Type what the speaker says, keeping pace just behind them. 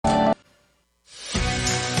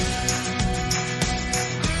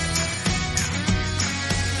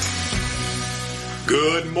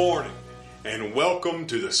Good morning and welcome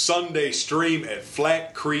to the Sunday stream at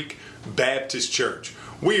Flat Creek Baptist Church.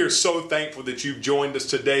 We are so thankful that you've joined us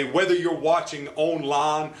today, whether you're watching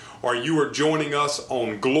online or you are joining us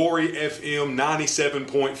on Glory FM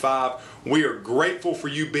 97.5. We are grateful for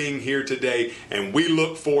you being here today, and we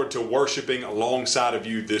look forward to worshiping alongside of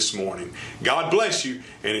you this morning. God bless you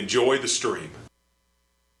and enjoy the stream.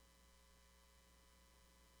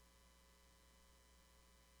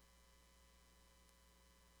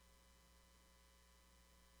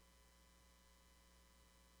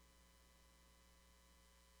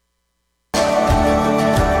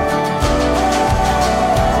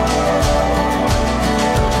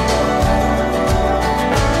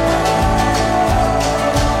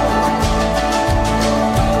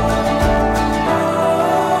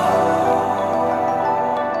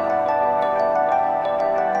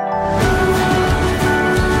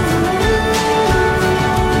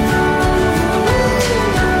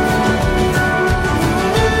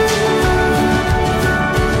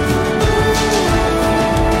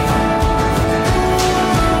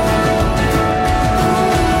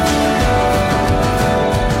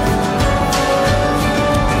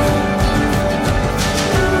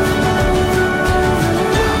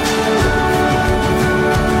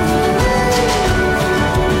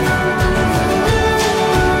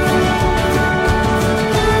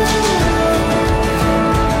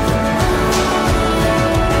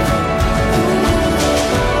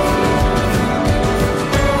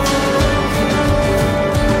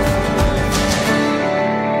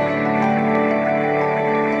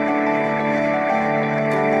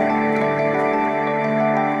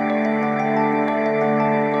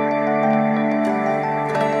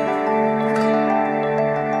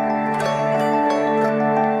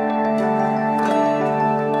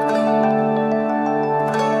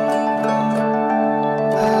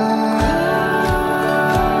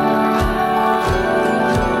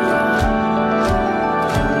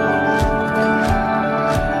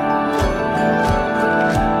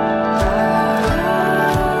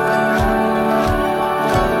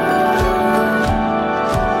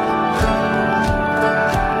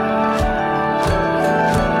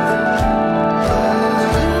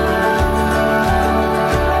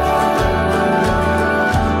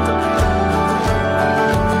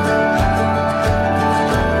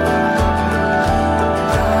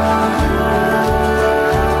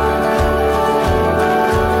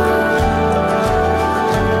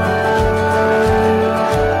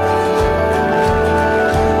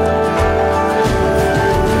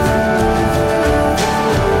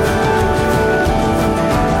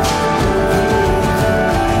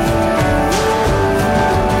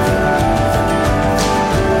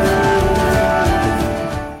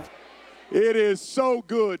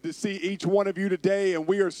 See each one of you today, and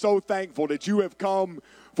we are so thankful that you have come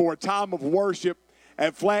for a time of worship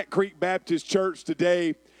at Flat Creek Baptist Church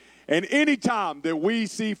today. And any time that we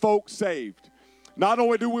see folks saved, not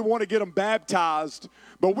only do we want to get them baptized,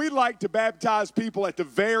 but we like to baptize people at the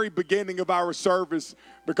very beginning of our service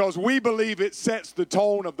because we believe it sets the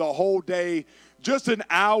tone of the whole day, just an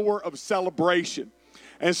hour of celebration.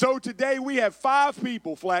 And so today we have 5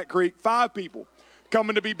 people, Flat Creek, 5 people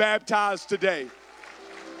coming to be baptized today.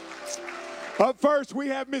 Up first, we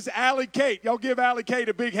have Miss Allie Kate. Y'all give Allie Kate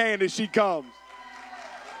a big hand as she comes.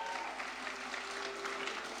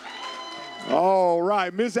 All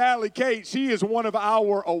right, Miss Allie Kate, she is one of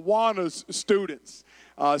our Awanas students.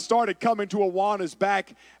 Started coming to Awanas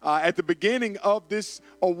back at the beginning of this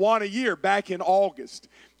Awana year, back in August.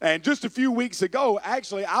 And just a few weeks ago,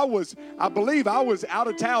 actually, I believe I was out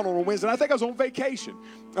of town on a Wednesday. I think I was on vacation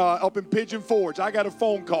up in Pigeon Forge. I got a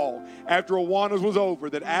phone call after Awanas was over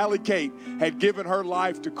that Allie Kate had given her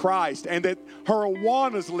life to Christ and that her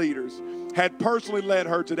Awanas leaders had personally led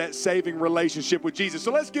her to that saving relationship with Jesus.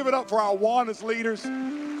 So let's give it up for our Awanas leaders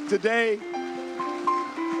today.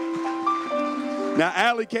 Now,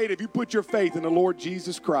 Allie Kate, if you put your faith in the Lord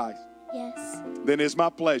Jesus Christ, yes, then it's my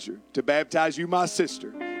pleasure to baptize you, my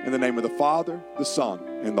sister, in the name of the Father, the Son,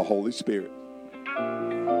 and the Holy Spirit.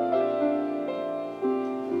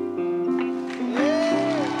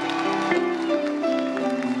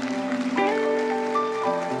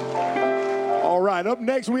 All right, up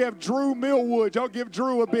next we have Drew Millwood. Y'all give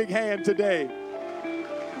Drew a big hand today.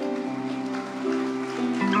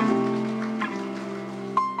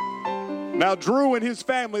 Now, Drew and his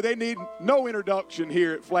family, they need no introduction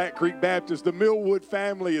here at Flat Creek Baptist. The Millwood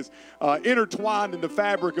family is intertwined in the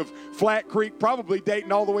fabric of Flat Creek, probably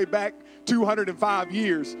dating all the way back 205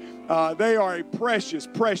 years. They are a precious,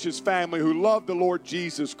 precious family who love the Lord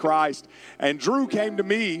Jesus Christ. And Drew came to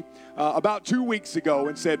me about 2 weeks ago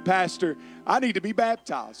and said, Pastor, I need to be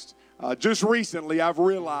baptized. Just recently, I've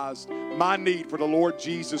realized my need for the Lord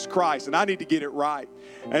Jesus Christ, and I need to get it right.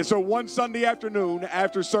 And so one Sunday afternoon,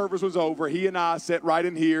 after service was over, he and I sat right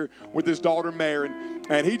in here with his daughter, Marin,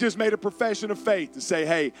 and he just made a profession of faith to say,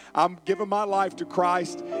 hey, I'm giving my life to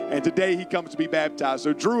Christ, and today he comes to be baptized.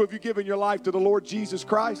 So, Drew, have you given your life to the Lord Jesus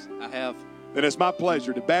Christ? I have. Then it's my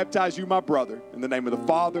pleasure to baptize you, my brother, in the name of the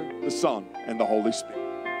Father, the Son, and the Holy Spirit.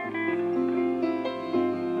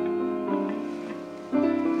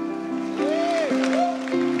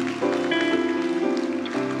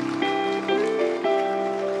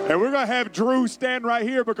 And we're going to have Drew stand right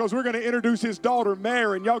here because we're going to introduce his daughter,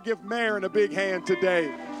 Marin. Y'all give Marin a big hand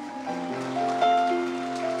today.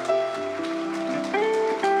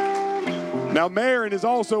 Now, Marin is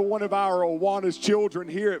also one of our Awanas children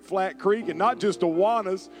here at Flat Creek, and not just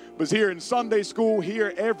Awanas, but here in Sunday school,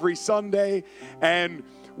 here every Sunday. And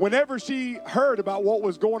whenever she heard about what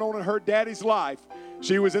was going on in her daddy's life,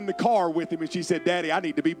 she was in the car with him, and she said, Daddy, I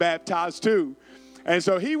need to be baptized too. And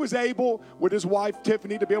so he was able, with his wife,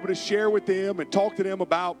 Tiffany, to be able to share with them and talk to them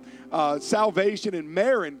about salvation. And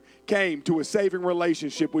Marin came to a saving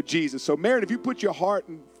relationship with Jesus. So, Marin, if you put your heart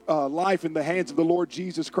and life in the hands of the Lord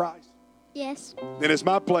Jesus Christ. Yes. Then it's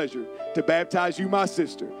my pleasure to baptize you, my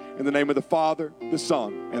sister, in the name of the Father, the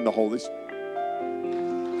Son, and the Holy Spirit.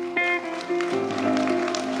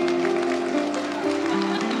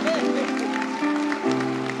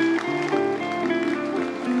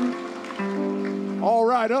 All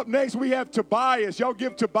right, up next we have Tobias. Y'all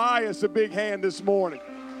give Tobias a big hand this morning.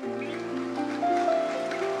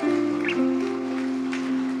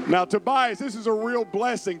 Now, Tobias, this is a real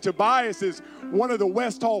blessing. Tobias is one of the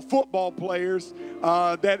West Hall football players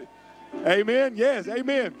amen, yes,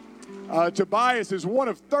 amen. Tobias is one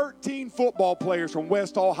of 13 football players from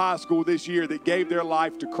West Hall High School this year that gave their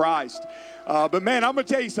life to Christ. But man, I'm going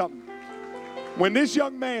to tell you something. When this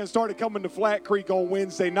young man started coming to Flat Creek on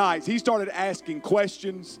Wednesday nights, he started asking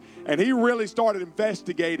questions, and he really started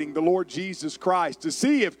investigating the Lord Jesus Christ to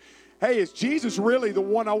see if, hey, is Jesus really the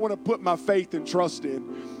one I want to put my faith and trust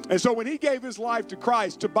in? And so when he gave his life to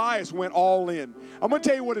Christ, Tobias went all in. I'm going to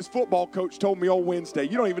tell you what his football coach told me on Wednesday.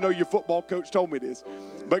 You don't even know your football coach told me this.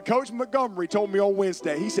 But Coach Montgomery told me on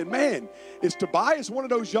Wednesday, he said, man, is Tobias one of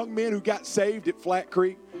those young men who got saved at Flat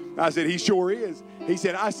Creek? I said, he sure is. He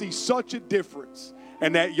said, I see such a difference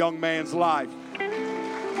in that young man's life. Didn't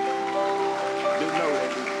know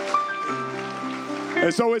that.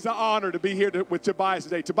 And so it's an honor to be here with Tobias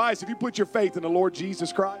today. Tobias, if you put your faith in the Lord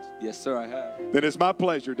Jesus Christ. Yes, sir, I have. Then it's my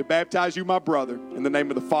pleasure to baptize you, my brother, in the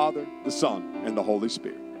name of the Father, the Son, and the Holy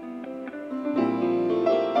Spirit.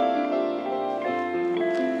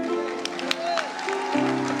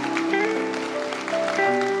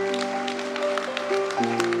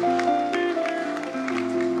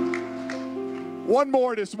 One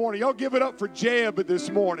more this morning. Y'all give it up for Jeb this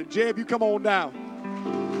morning. Jeb, you come on down.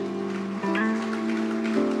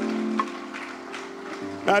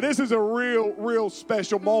 Now, this is a real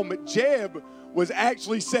special moment. Jeb was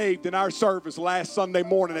actually saved in our service last Sunday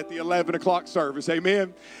morning at the 11 o'clock service.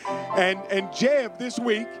 Amen. And Jeb, this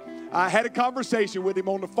week, I had a conversation with him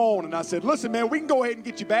on the phone, and I said, listen, man, we can go ahead and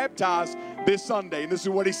get you baptized this Sunday. And this is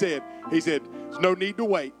what he said. He said, there's no need to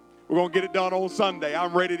wait. We're going to get it done on Sunday.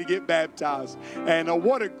 I'm ready to get baptized. And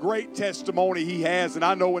what a great testimony he has. And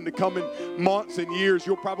I know in the coming months and years,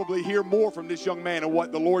 you'll probably hear more from this young man and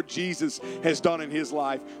what the Lord Jesus has done in his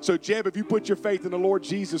life. So, Jeb, if you put your faith in the Lord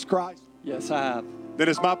Jesus Christ. Yes, I have. Then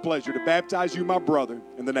it's my pleasure to baptize you, my brother,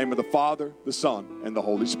 in the name of the Father, the Son, and the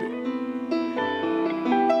Holy Spirit.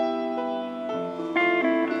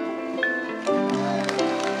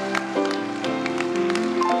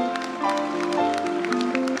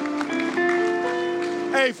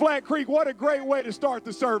 Hey, Flat Creek, what a great way to start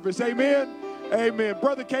the service. Amen. Amen.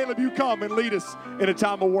 Brother Caleb, you come and lead us in a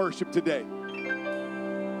time of worship today.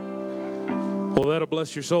 Well, that'll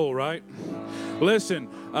bless your soul, right? Listen,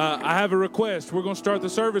 I have a request. We're going to start the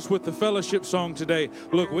service with the fellowship song today.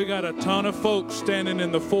 Look, we got a ton of folks standing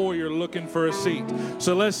in the foyer looking for a seat.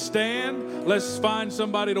 So let's stand. Let's find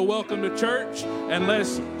somebody to welcome to church, and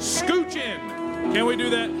let's scooch in. Can we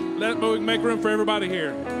do that? We can make room for everybody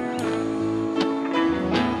here.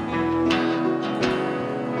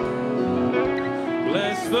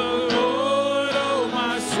 Bless the Lord, oh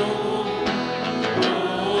my soul,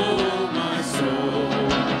 oh my soul,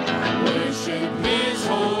 worship His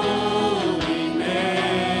holy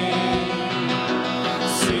name,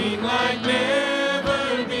 sing like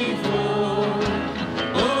never before,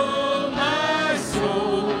 oh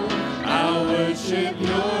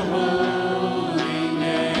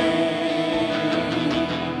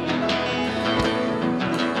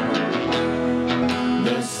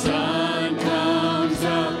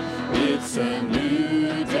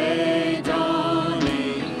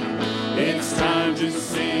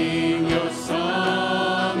just sing your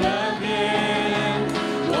song again.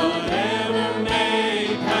 Whatever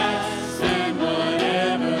may pass and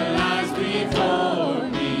whatever lies before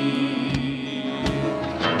me,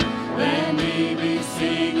 let me be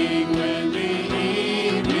singing when the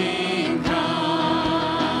evening comes.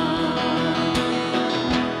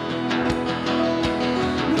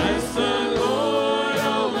 Bless the Lord,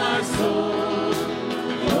 oh my soul,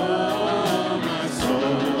 oh my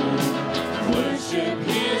soul. Worship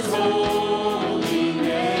His holy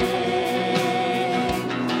name.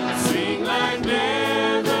 Sing like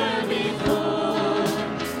never before.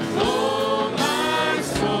 Oh my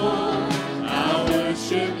soul, I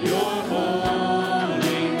worship Your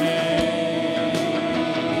holy name.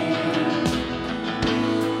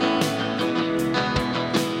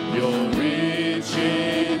 You're rich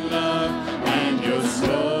in love and You're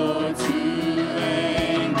slow to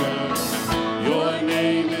anger. Your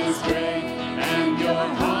name is great and Your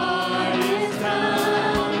heart is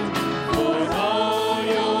kind. For all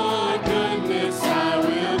Your goodness I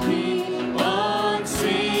will keep on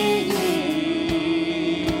singing.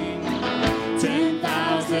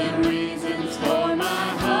 10,000 reasons for my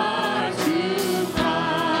heart to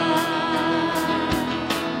cry.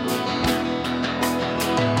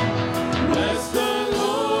 Bless the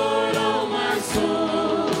Lord, oh my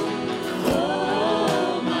soul,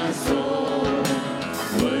 oh my soul.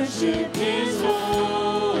 Worship His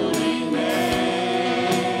holy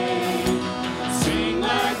name. Sing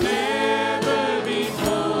like never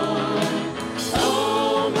before.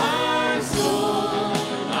 Oh my soul,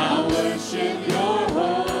 I worship Your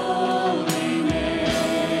holy name.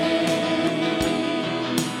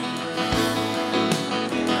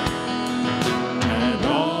 And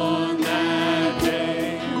on that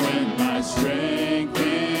day when my strength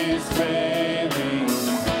is failing,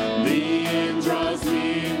 the end draws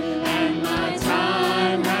near and my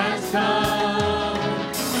time has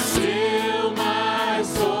come. Still my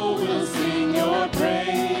soul will sing Your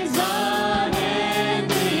praise unending.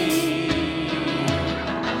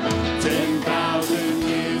 10,000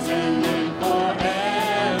 years and then forevermore.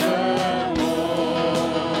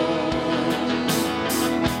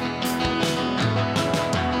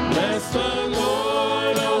 Bless the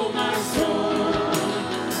Lord, oh my soul,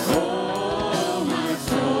 oh my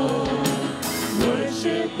soul.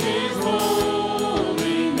 Worship His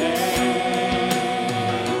holy name.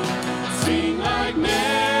 Sing like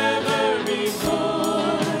never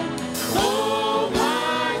before. Oh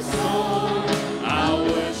my soul, I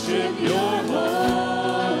worship Your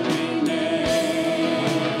holy name.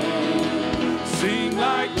 Sing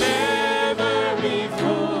like never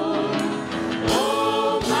before.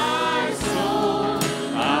 Oh my soul,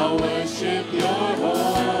 I worship Your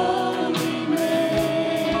holy name.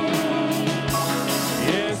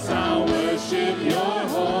 Yes, I worship Your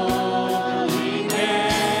holy name.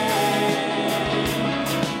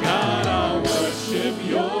 God, I worship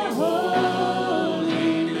Your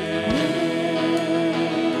holy name.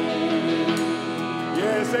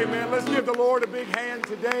 Yes, amen. Let's give the Lord a big hand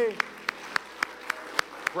today.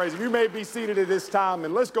 Praise Him. You may be seated at this time,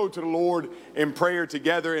 and let's go to the Lord in prayer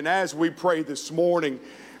together. And as we pray this morning,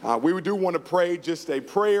 we do want to pray just a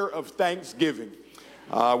prayer of thanksgiving.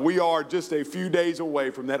 We are just a few days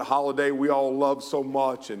away from that holiday we all love so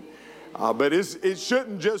much, but it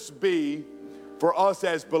shouldn't just be for us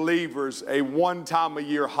as believers a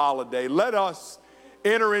one-time-a-year holiday. Let us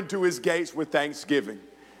enter into His gates with thanksgiving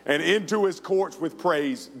and into His courts with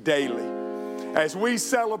praise daily, as we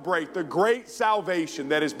celebrate the great salvation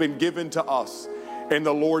that has been given to us in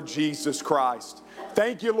the Lord Jesus Christ.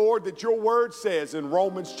 Thank you, Lord, that Your word says in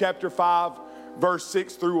Romans chapter 5, verse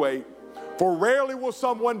 6 through 8, for rarely will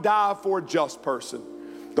someone die for a just person,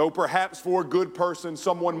 though perhaps for a good person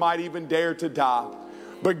someone might even dare to die.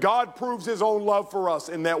 But God proves His own love for us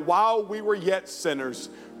in that while we were yet sinners,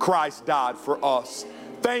 Christ died for us.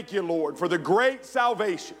 Thank you, Lord, for the great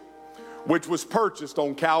salvation which was purchased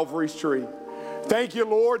on Calvary's tree. Thank you,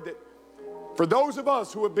 Lord, that for those of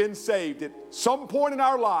us who have been saved, at some point in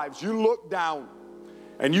our lives, You looked down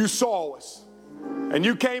and You saw us and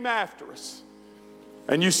You came after us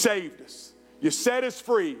and You saved us. You set us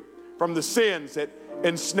free from the sins that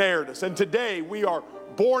ensnared us. And today we are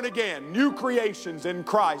born again, new creations in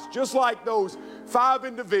Christ, just like those 5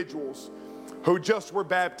 individuals who just were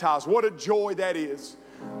baptized. What a joy that is.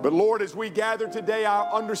 But Lord, as we gather today,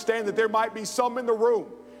 I understand that there might be some in the room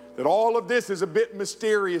that all of this is a bit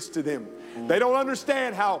mysterious to them. They don't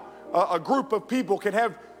understand how a group of people can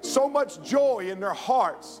have so much joy in their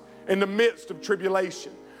hearts in the midst of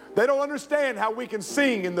tribulation. They don't understand how we can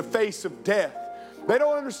sing in the face of death. They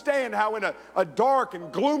don't understand how in a dark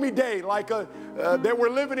and gloomy day like that we're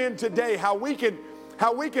living in today, how we can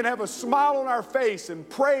have a smile on our face and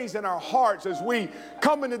praise in our hearts as we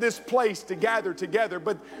come into this place to gather together.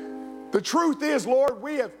 But the truth is, Lord,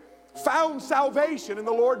 we have found salvation in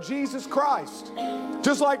the Lord Jesus Christ.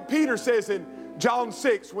 Just like Peter says in John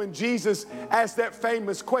 6 when Jesus asked that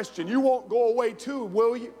famous question, "You won't go away too,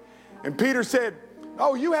 will you?" And Peter said,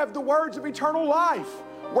 "Oh, you have the words of eternal life.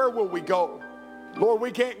 Where will we go?" Lord,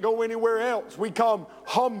 we can't go anywhere else. We come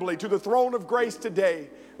humbly to the throne of grace today,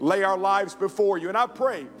 lay our lives before you. And I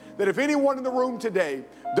pray that if anyone in the room today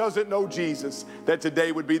doesn't know Jesus, that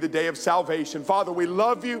today would be the day of salvation. Father, we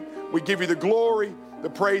love you. We give you the glory, the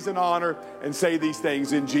praise and honor, and say these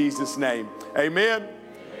things in Jesus' name. Amen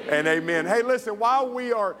and amen. Hey, listen, while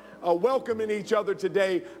we are welcoming each other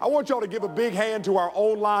today, I want y'all to give a big hand to our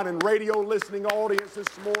online and radio listening audience this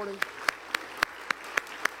morning.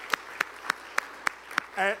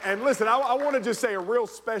 And listen, I want to just say a real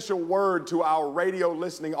special word to our radio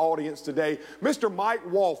listening audience today. Mr. Mike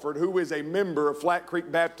Walford, who is a member of Flat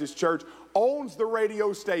Creek Baptist Church, owns the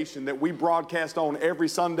radio station that we broadcast on every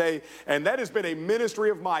Sunday, and that has been a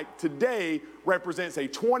ministry of Mike. Today represents a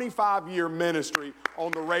 25-year ministry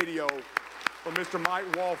on the radio for Mr.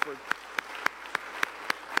 Mike Walford.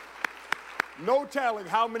 No telling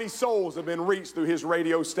how many souls have been reached through his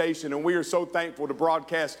radio station, and we are so thankful to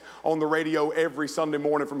broadcast on the radio every Sunday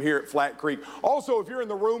morning from here at Flat Creek. Also, if you're in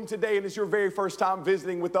the room today and it's your very first time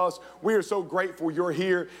visiting with us, we are so grateful you're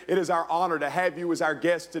here. It is our honor to have you as our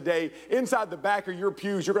guest today. Inside the back of your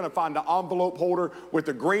pews, you're going to find an envelope holder with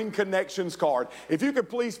the Green Connections card. If you could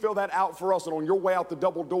please fill that out for us, and on your way out the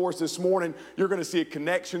double doors this morning, you're going to see a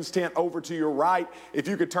Connections tent over to your right. If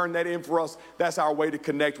you could turn that in for us, that's our way to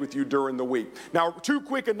connect with you during the week. Now, two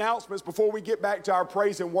quick announcements before we get back to our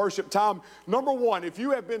praise and worship time. Number one, if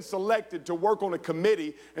you have been selected to work on a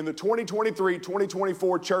committee in the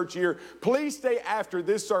 2023-2024 church year, please stay after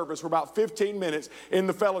this service for about 15 minutes in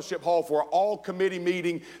the fellowship hall for an all-committee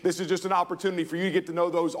meeting. This is just an opportunity for you to get to know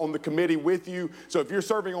those on the committee with you. So if you're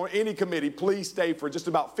serving on any committee, please stay for just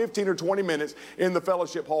about 15 or 20 minutes in the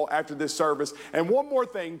fellowship hall after this service. And one more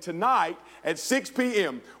thing, tonight at 6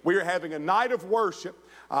 p.m., we are having a night of worship.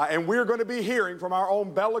 And we're going to be hearing from our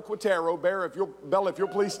own Bella Quintero. Bella, if you'll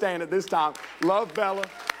please stand at this time. Love Bella.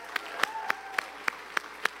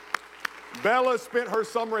 Bella spent her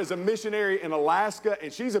summer as a missionary in Alaska,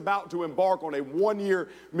 and she's about to embark on a one-year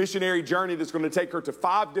missionary journey that's going to take her to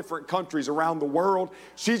 5 different countries around the world.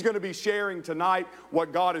 She's going to be sharing tonight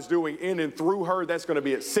what God is doing in and through her. That's going to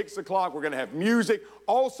be at 6 o'clock. We're going to have music,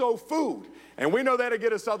 also food. And we know that'll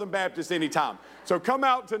get a Southern Baptist anytime. So come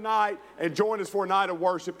out tonight and join us for a night of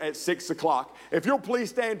worship at 6 o'clock. If you'll please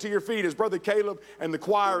stand to your feet as Brother Caleb and the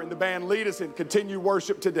choir and the band lead us in continued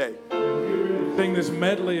worship today. Sing this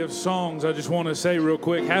medley of songs, I just want to say real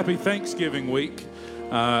quick, happy Thanksgiving week.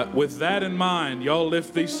 With that in mind, y'all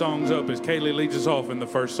lift these songs up as Kaylee leads us off in the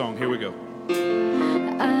first song. Here we go.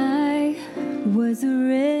 I was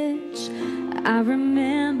rich, I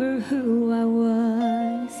remember who I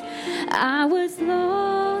was. I was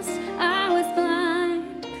lost, I was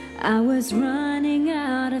blind, I was running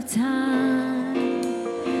out of time.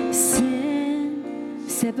 Sin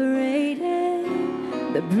separated,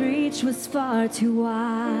 the breach was far too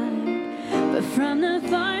wide. But from the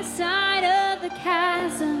far side of the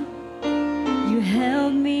chasm, you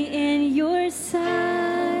held me in your sight.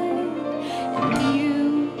 And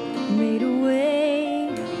you made a way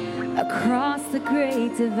across the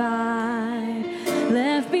great divide,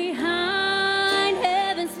 left behind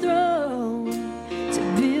heaven's throne to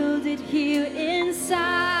build it here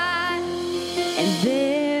inside. And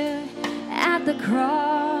there at the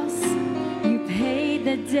cross, you paid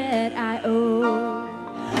the debt I owe,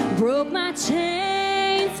 broke my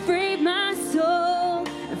chains, freed my soul,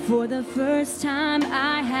 and for the first time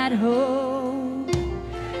I had hope.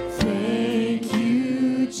 Thank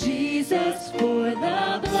you, Jesus, for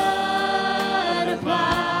the blood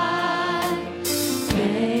applied.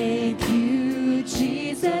 Thank you,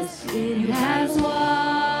 Jesus, it has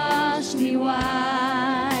washed me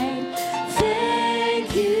white.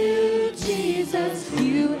 Thank you, Jesus,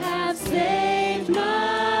 you have saved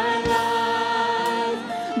my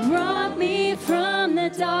life, brought me from the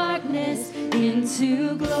darkness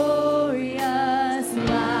into glorious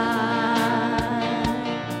light.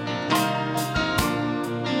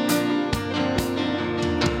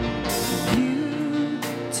 You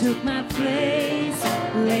took my place,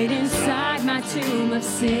 laid inside my tomb of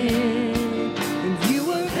sin, and you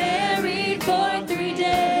were buried for 3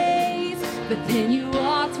 days, but then you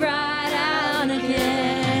walked right out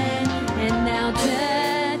again. And now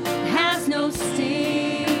death has no sting.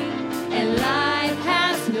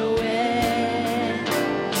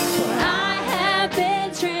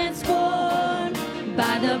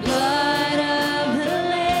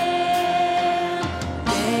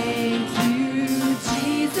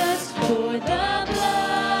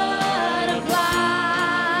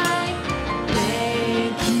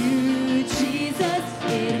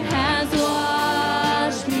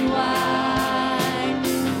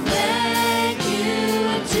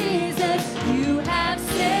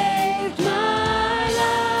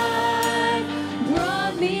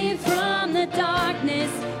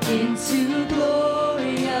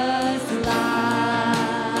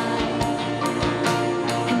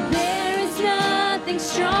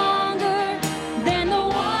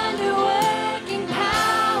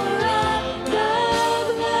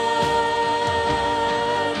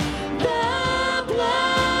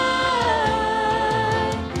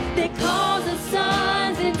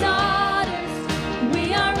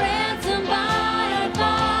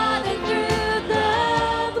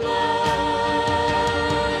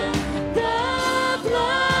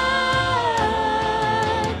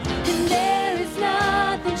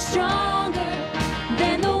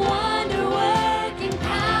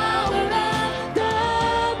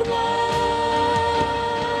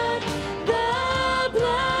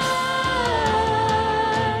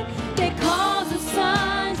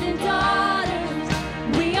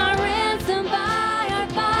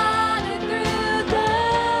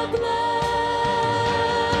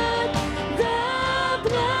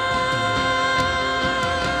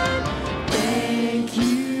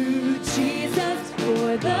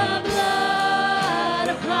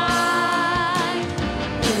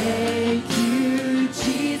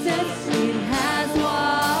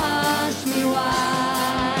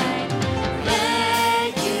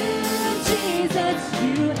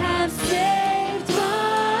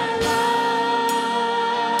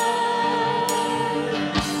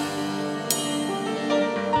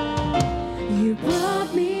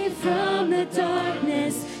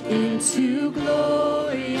 into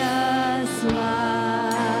glorious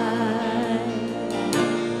light.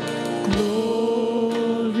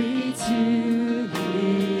 Glory to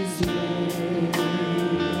his name.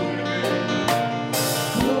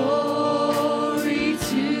 Glory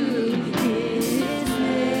to his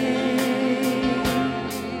name.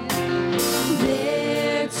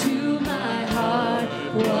 There to my heart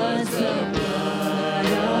was the blood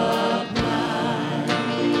applied.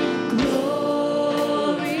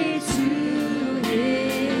 Glory to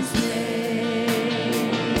his name.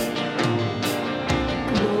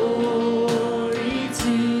 Glory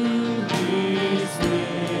to his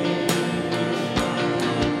name.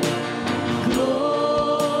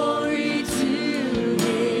 Glory to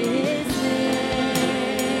his name.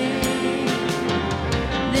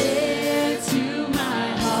 There to my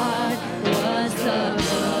heart was the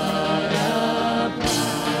blood applied.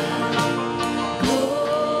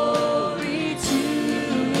 Glory to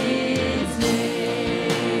his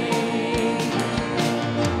name.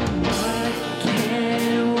 What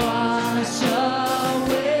can wash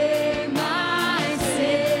away my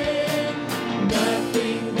sin?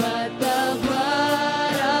 Nothing but the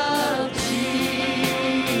blood of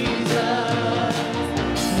Jesus.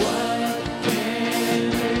 What can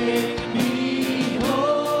make me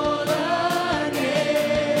whole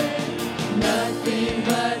again? Nothing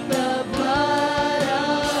but the blood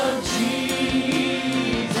of Jesus.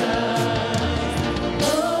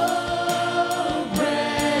 Oh,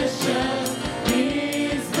 precious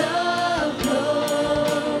is the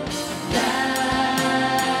blood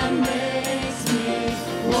that makes me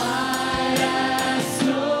white as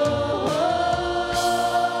snow.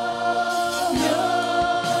 No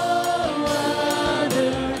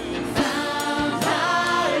other fount I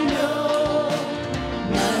know,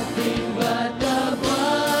 nothing but the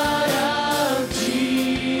blood of Jesus.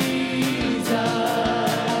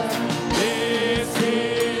 This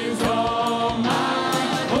is all my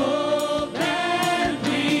hope and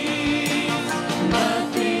peace,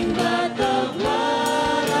 nothing but the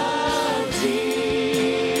blood of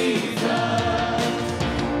Jesus.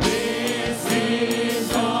 This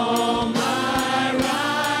is all my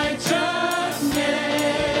righteousness,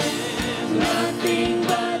 nothing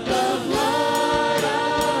but the blood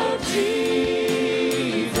of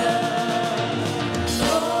Jesus.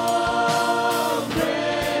 Oh,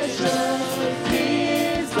 precious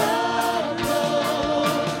is the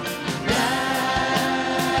blood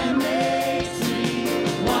that makes me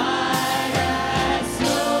white as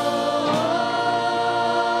snow.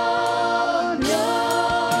 No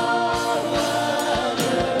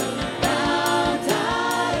other fount I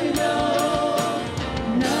know,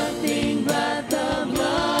 nothing but the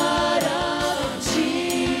blood of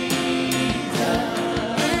Jesus.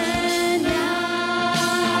 And now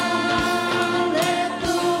let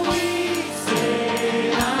the weak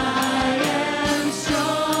say, I am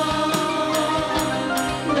strong.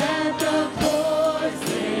 Let the poor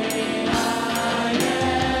say, I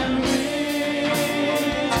am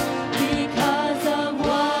rich, because of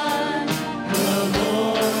what the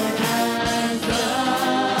Lord has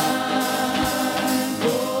done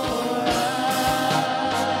for us.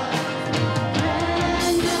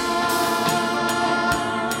 And now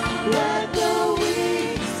let the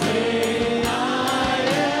weak say, I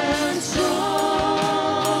am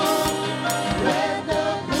strong. Let the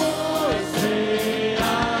poor say, I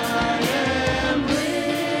am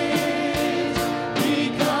rich,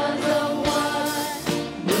 because of what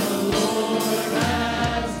the Lord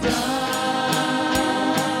has done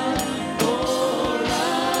for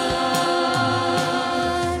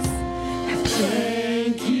us.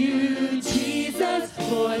 Thank you, Jesus,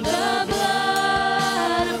 for the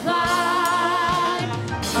blood applied.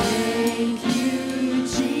 Thank you,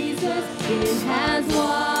 Jesus, it has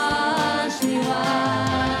washed me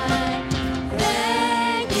white.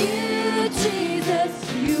 Thank you, Jesus,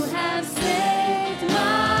 you have saved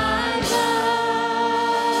my life.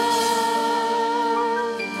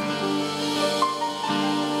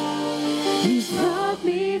 You brought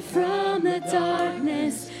me from the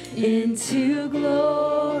darkness into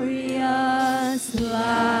glorious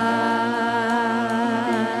light.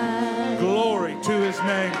 Glory to his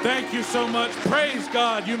name. Thank you so much. Praise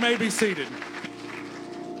God. You may be seated.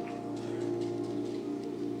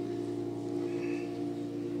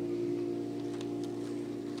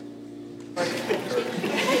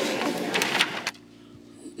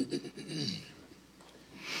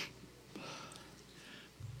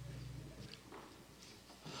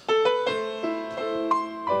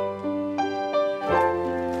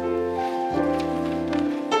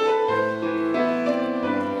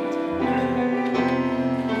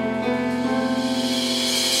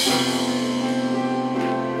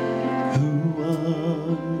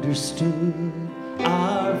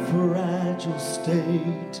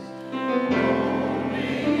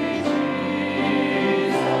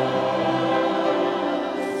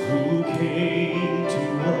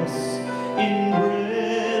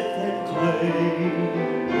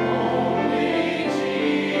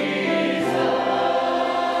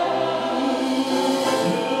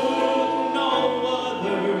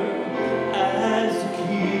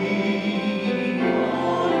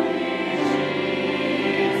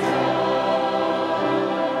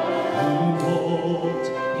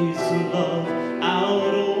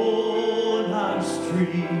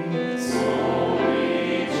 streets.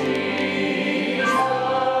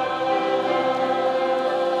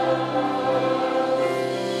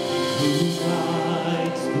 Who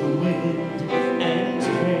rides the wind and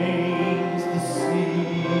tames the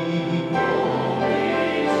sea?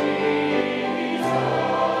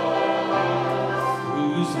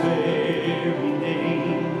 Whose very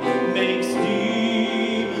name makes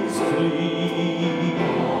demons flee?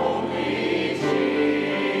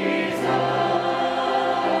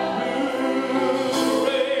 Who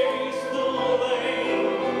raised the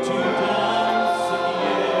lame to dance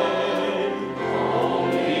again?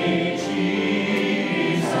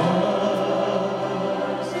 Jesus,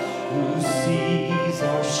 who sees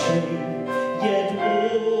our shame, yet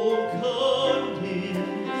won't condemn.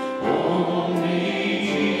 Only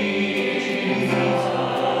Jesus,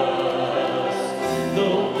 the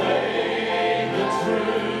way, the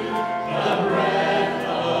truth, the breath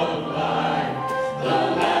of life, the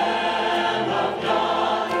Lamb of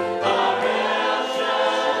God, our El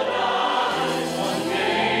Shaddai. One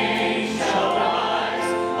name shall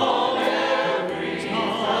rise on every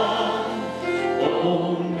tongue.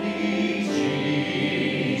 Only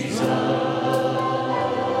Jesus.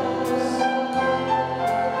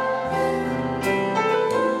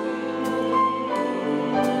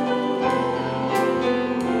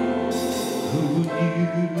 Who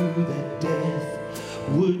knew that death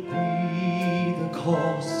would be the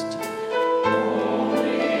cost?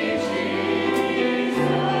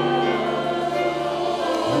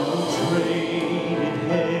 Who traded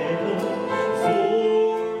heaven for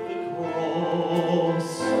the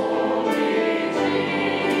cross?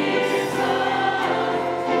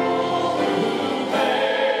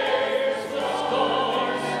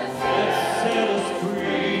 Set us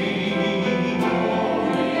free.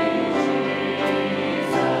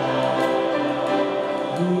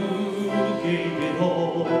 Who gave it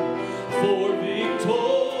all for victory?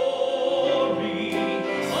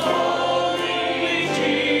 Only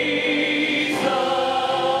Jesus,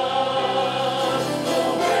 the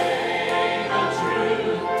way, the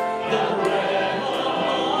truth, the breath of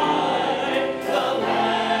life, the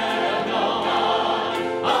Lamb of God,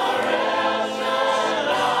 our El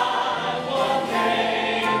Shaddai. One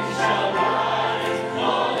name shall rise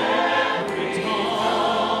on every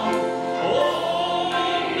tongue.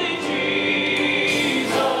 Only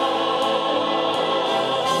Jesus,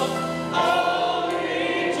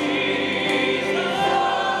 only Jesus.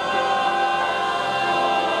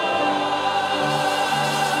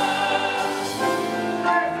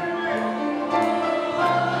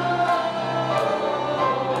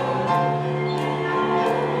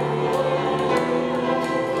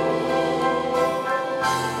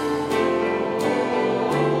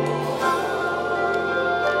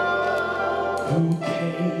 Who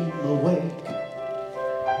came awake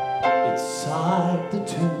inside the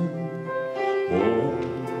tomb?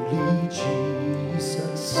 Only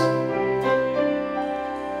Jesus.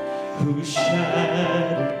 Who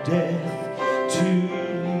shattered death to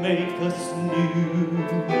make us new?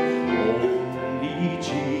 Only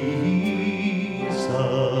Jesus.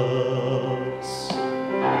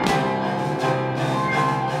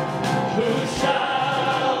 Who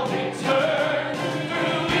shall return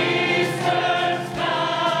through eastern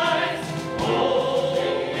skies?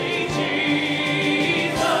 Only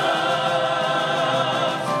Jesus.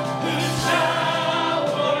 Who shall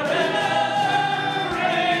forever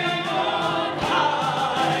reign on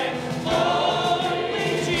high? Only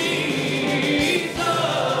Jesus.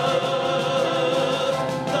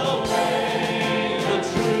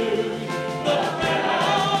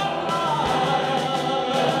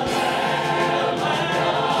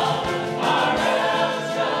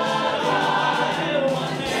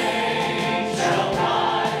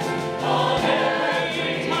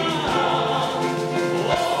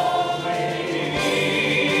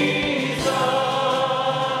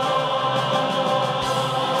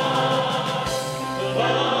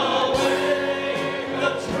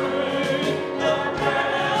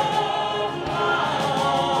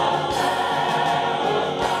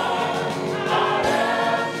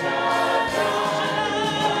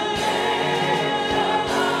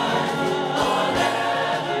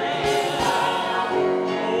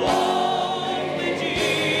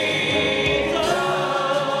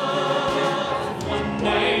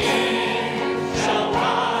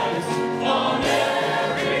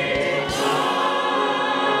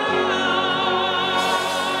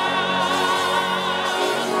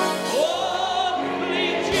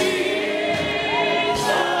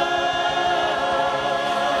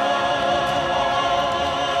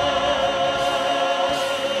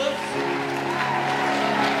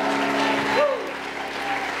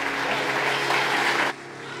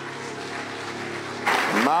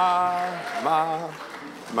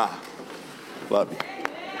 My, love you.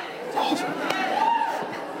 Awesome.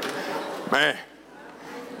 Man.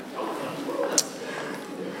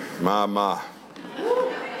 My.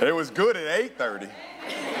 It was good at 8:30.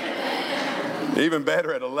 Even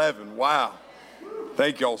better at 11. Wow.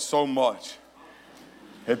 Thank y'all so much.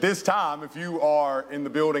 At this time, if you are in the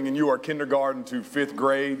building and you are kindergarten to 5th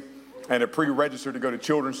grade and are pre-registered to go to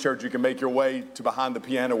Children's Church, you can make your way to behind the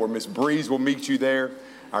piano where Miss Breeze will meet you there,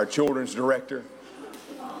 our children's director.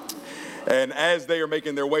 And as they are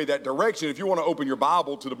making their way that direction, if you want to open your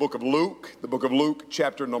Bible to the book of Luke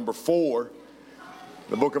chapter number 4,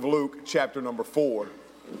 the book of Luke chapter number 4.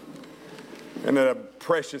 And a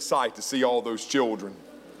precious sight to see all those children.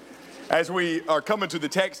 As we are coming to the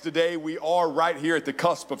text today, we are right here at the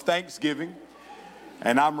cusp of Thanksgiving.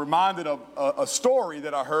 And I'm reminded of a story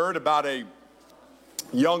that I heard about a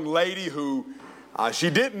young lady who she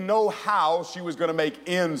didn't know how she was going to make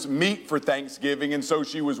ends meet for Thanksgiving. And so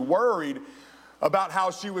she was worried about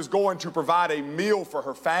how she was going to provide a meal for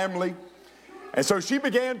her family. And so she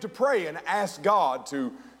began to pray and ask God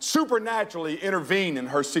to supernaturally intervene in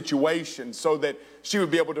her situation so that she would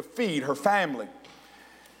be able to feed her family.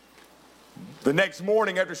 The next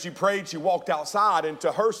morning after she prayed, she walked outside, and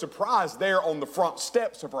to her surprise, there on the front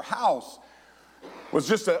steps of her house was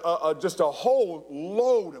just a whole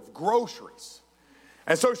load of groceries.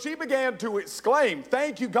 And so she began to exclaim,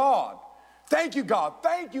 "Thank you, God. Thank you, God.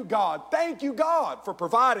 Thank you, God. Thank you, God, for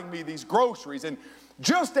providing me these groceries." And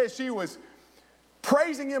just as she was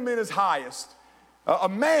praising him in his highest, a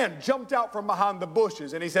man jumped out from behind the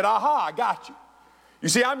bushes, and he said, "Aha, I got you. You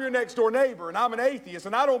see, I'm your next door neighbor, and I'm an atheist,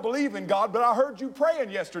 and I don't believe in God, but I heard you praying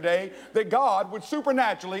yesterday that God would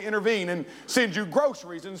supernaturally intervene and send you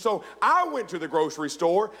groceries. And so I went to the grocery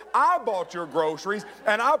store, I bought your groceries,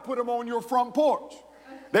 and I put them on your front porch.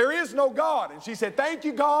 There is no God." And she said, "Thank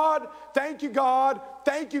you, God. Thank you, God.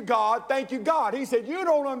 Thank you, God. Thank you, God." He said, "You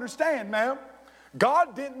don't understand, ma'am.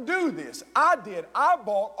 God didn't do this. I did. I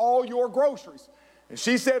bought all your groceries." And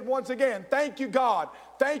she said once again, "Thank you, God.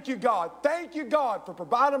 Thank you, God. Thank you, God, for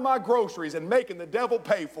providing my groceries and making the devil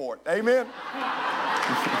pay for it." Amen.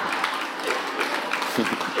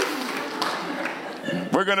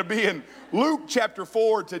 We're going to be in Luke chapter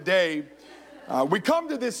 4 today. We come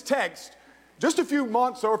to this text just a few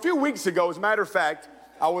months or a few weeks ago. As a matter of fact,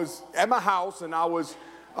 I was at my house and I was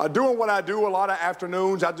doing what I do a lot of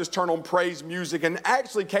afternoons. I just turn on praise music and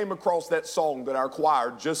actually came across that song that our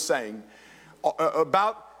choir just sang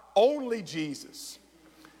about only Jesus.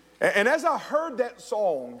 And as I heard that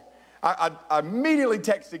song, I immediately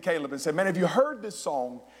texted Caleb and said, "Man, have you heard this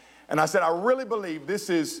song?" And I said, "I really believe this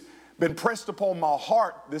has been pressed upon my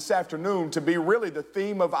heart this afternoon to be really the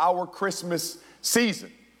theme of our Christmas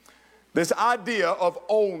season. This idea of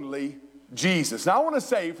only Jesus." Now, I want to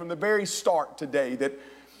say from the very start today that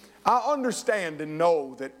I understand and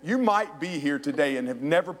know that you might be here today and have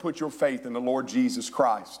never put your faith in the Lord Jesus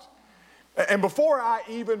Christ. And before I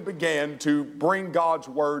even began to bring God's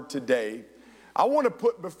word today, I want to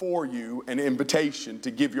put before you an invitation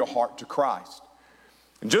to give your heart to Christ.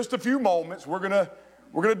 In just a few moments, we're going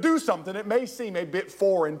to do something that may seem a bit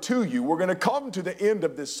foreign to you. We're going to come to the end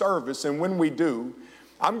of this service, and when we do,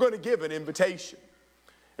 I'm going to give an invitation.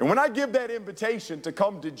 And when I give that invitation to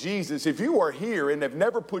come to Jesus, if you are here and have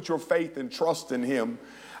never put your faith and trust in Him,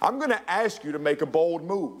 I'm going to ask you to make a bold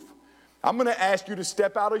move. I'm going to ask you to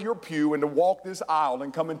step out of your pew and to walk this aisle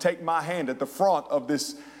and come and take my hand at the front of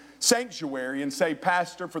this sanctuary and say,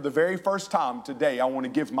 "Pastor, for the very first time today, I want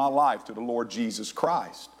to give my life to the Lord Jesus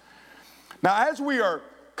Christ." Now, as we are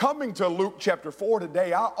coming to Luke chapter 4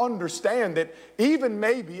 today, I understand that even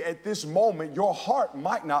maybe at this moment, your heart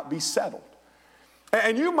might not be settled.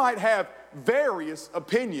 And you might have various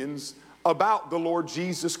opinions about the Lord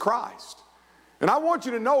Jesus Christ. And I want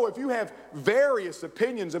you to know, if you have various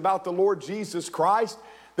opinions about the Lord Jesus Christ,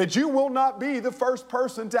 that you will not be the first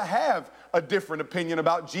person to have a different opinion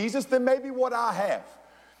about Jesus than maybe what I have.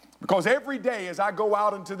 Because every day as I go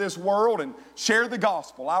out into this world and share the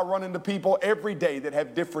gospel, I run into people every day that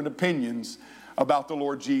have different opinions about the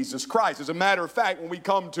Lord Jesus Christ. As a matter of fact, when we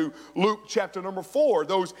come to Luke chapter number 4,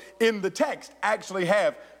 those in the text actually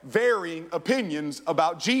have varying opinions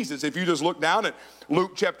about Jesus. If you just look down at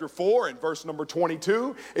Luke chapter 4 and verse number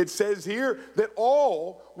 22, it says here that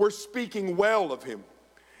all were speaking well of him,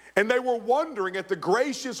 and they were wondering at the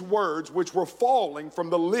gracious words which were falling from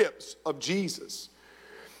the lips of Jesus.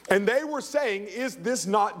 And they were saying, "Is this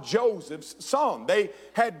not Joseph's son?" They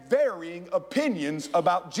had varying opinions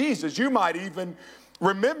about Jesus. You might even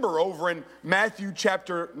remember over in Matthew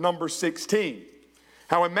chapter number 16,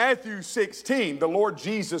 How in Matthew 16, the Lord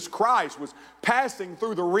Jesus Christ was passing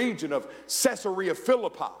through the region of Caesarea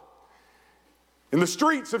Philippi. And the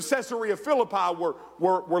streets of Caesarea Philippi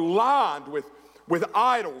were lined with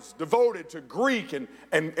idols devoted to Greek and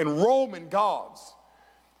Roman gods.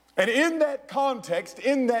 And in that context,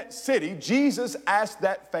 in that city, Jesus asked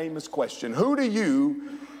that famous question, who do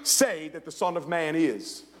you say that the Son of Man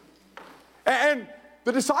is? And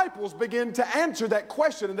the disciples begin to answer that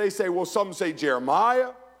question, and they say, well, some say Jeremiah,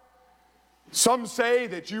 some say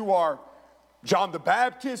that you are John the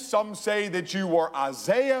Baptist, some say that you are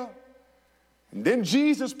Isaiah. And then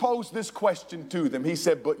Jesus posed this question to them. He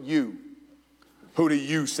said, but you, who do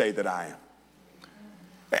you say that I am?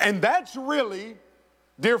 And that's really,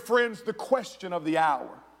 dear friends, the question of the hour.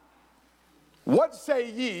 What say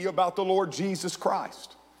ye about the Lord Jesus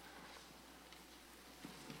Christ?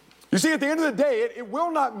 You see, at the end of the day, it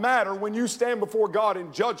will not matter when you stand before God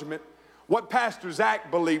in judgment what Pastor Zach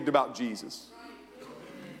believed about Jesus.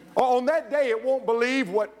 On that day, it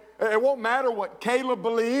won't matter what Caleb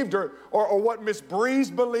believed or what Miss Breeze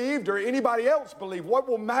believed or anybody else believed. What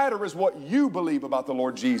will matter is what you believe about the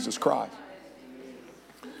Lord Jesus Christ.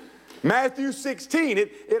 Matthew 16,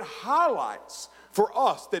 it highlights for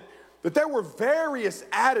us that there were various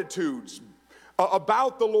attitudes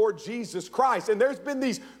about the Lord Jesus Christ. And there's been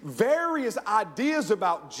these various ideas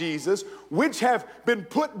about Jesus which have been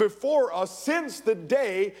put before us since the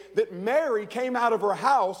day that Mary came out of her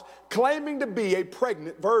house claiming to be a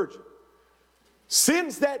pregnant virgin.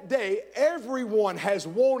 Since that day, everyone has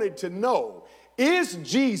wanted to know, is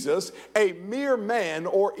Jesus a mere man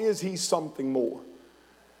or is he something more?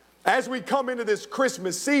 As we come into this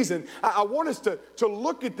Christmas season, I want us to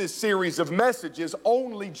look at this series of messages,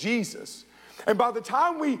 Only Jesus. And by the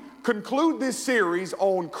time we conclude this series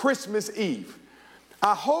on Christmas Eve,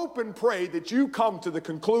 I hope and pray that you come to the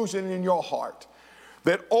conclusion in your heart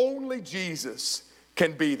that only Jesus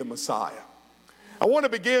can be the Messiah. I want to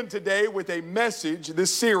begin today with a message,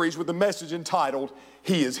 this series with a message entitled,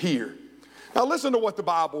 He is Here. Now listen to what the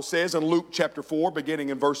Bible says in Luke chapter 4, beginning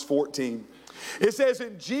in verse 14. It says,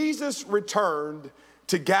 and Jesus returned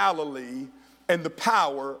to Galilee in the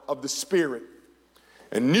power of the Spirit.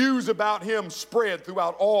 And news about him spread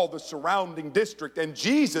throughout all the surrounding district. And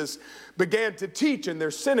Jesus began to teach in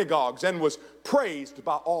their synagogues and was praised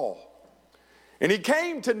by all. And he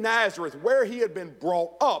came to Nazareth where he had been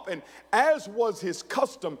brought up. And as was his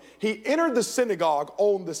custom, he entered the synagogue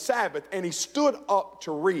on the Sabbath and he stood up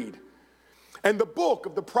to read. And the book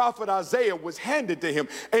of the prophet Isaiah was handed to him.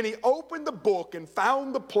 And he opened the book and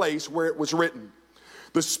found the place where it was written,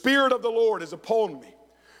 the Spirit of the Lord is upon me,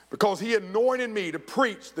 because he anointed me to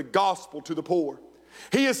preach the gospel to the poor.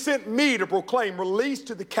 He has sent me to proclaim release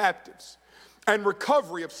to the captives and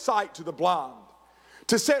recovery of sight to the blind,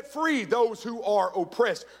 to set free those who are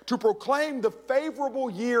oppressed, to proclaim the favorable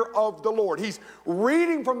year of the Lord. He's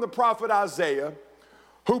reading from the prophet Isaiah,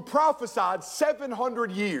 who prophesied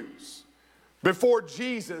 700 years before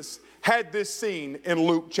Jesus had this scene in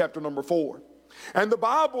Luke chapter number 4. And the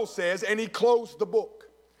Bible says, and he closed the book.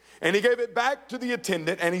 And he gave it back to the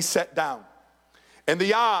attendant and he sat down. And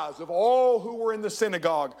the eyes of all who were in the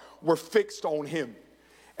synagogue were fixed on him.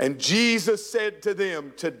 And Jesus said to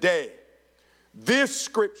them, today, this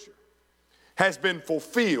scripture has been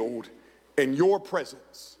fulfilled in your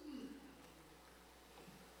presence.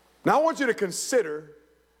 Now I want you to consider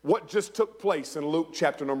what just took place in Luke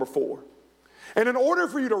chapter number 4. And in order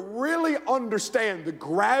for you to really understand the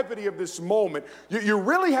gravity of this moment, you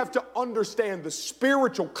really have to understand the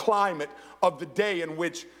spiritual climate of the day in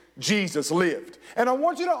which Jesus lived. And I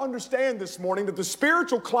want you to understand this morning that the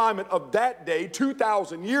spiritual climate of that day,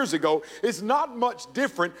 2,000 years ago, is not much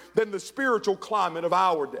different than the spiritual climate of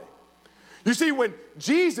our day. You see, when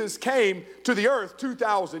Jesus came to the earth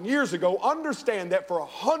 2,000 years ago, understand that for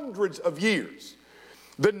hundreds of years,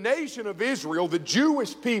 the nation of Israel, the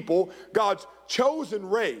Jewish people, God's chosen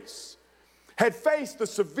race, had faced the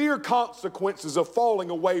severe consequences of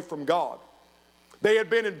falling away from God. They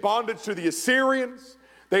had been in bondage to the Assyrians.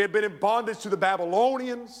 They had been in bondage to the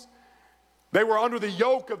Babylonians. They were under the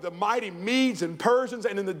yoke of the mighty Medes and Persians.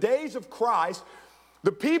 And in the days of Christ,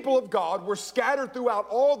 the people of God were scattered throughout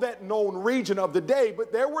all that known region of the day,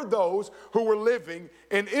 but there were those who were living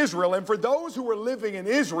in Israel. And for those who were living in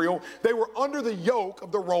Israel, they were under the yoke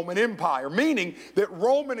of the Roman Empire, meaning that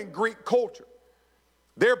Roman and Greek culture,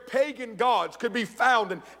 their pagan gods, could be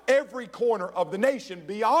found in every corner of the nation.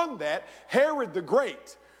 Beyond that, Herod the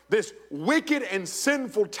Great, this wicked and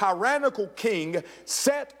sinful tyrannical king,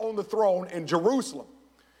 sat on the throne in Jerusalem.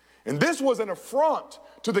 And this was an affront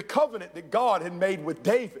to the covenant that God had made with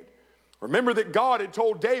David, Remember that God had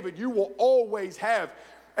told David, you will always have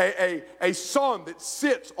a son that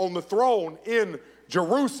sits on the throne in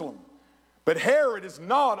Jerusalem. But Herod is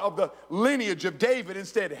not of the lineage of David.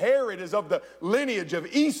 Instead, Herod is of the lineage of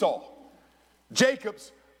Esau,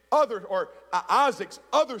 Isaac's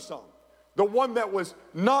other son, the one that was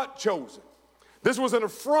not chosen. This was an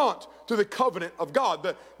affront to the covenant of God.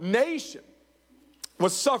 The nation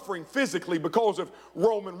was suffering physically because of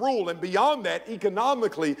Roman rule, and beyond that,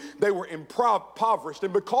 economically, they were impoverished.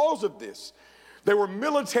 And because of this, they were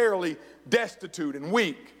militarily destitute and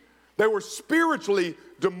weak. They were spiritually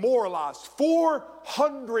demoralized.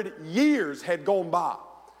 400 years had gone by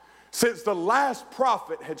since the last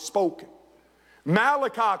prophet had spoken.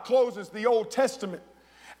 Malachi closes the Old Testament,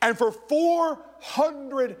 and for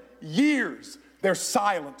 400 years, there's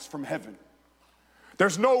silence from heaven.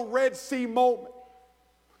 There's no Red Sea moment.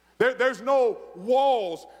 There's no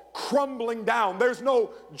walls crumbling down. There's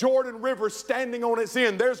no Jordan River standing on its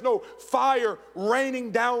end. There's no fire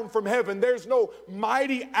raining down from heaven. There's no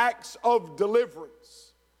mighty acts of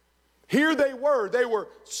deliverance. Here they were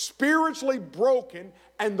spiritually broken,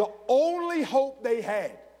 and the only hope they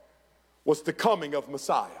had was the coming of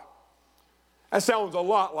Messiah. That sounds a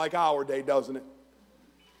lot like our day, doesn't it?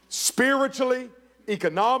 Spiritually,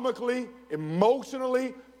 economically,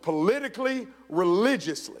 emotionally, politically,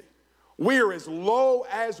 religiously, we're as low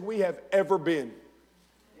as we have ever been.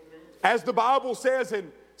 As the Bible says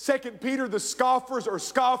in 2 Peter, the scoffers are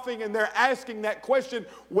scoffing and they're asking that question,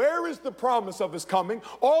 where is the promise of his coming?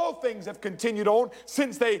 All things have continued on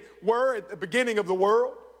since they were at the beginning of the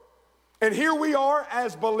world. And here we are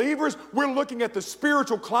as believers, we're looking at the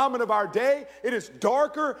spiritual climate of our day. It is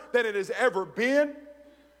darker than it has ever been.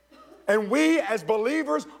 And we as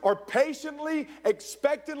believers are patiently,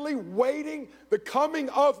 expectantly waiting the coming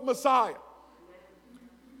of Messiah.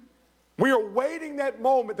 We are waiting that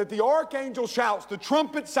moment that the archangel shouts, the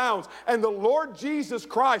trumpet sounds, and the Lord Jesus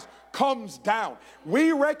Christ comes down.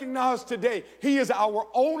 We recognize today He is our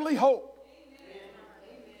only hope.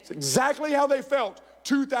 It's exactly how they felt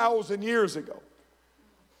 2,000 years ago.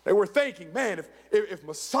 They were thinking, man, if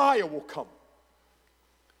Messiah will come,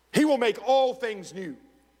 He will make all things new.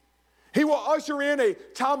 He will usher in a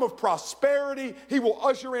time of prosperity. He will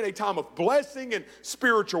usher in a time of blessing and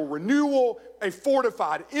spiritual renewal, a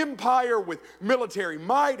fortified empire with military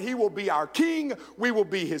might. He will be our king. We will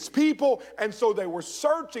be His people. And so they were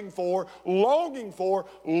searching for, longing for,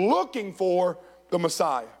 looking for the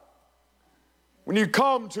Messiah. When you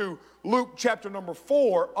come to Luke chapter number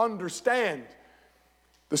 4, understand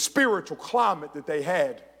the spiritual climate that they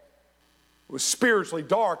had. It was spiritually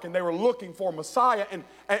dark, and they were looking for Messiah.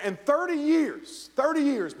 And 30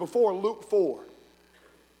 years before Luke 4,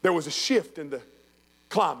 there was a shift in the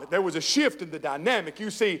climate. There was a shift in the dynamic. You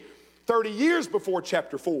see, 30 years before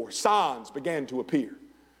chapter 4, signs began to appear.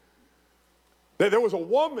 There was a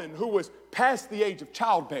woman who was past the age of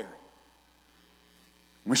childbearing.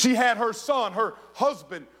 When she had her son, her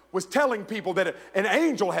husband was telling people that an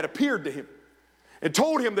angel had appeared to him and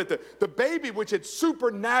told him that the baby which had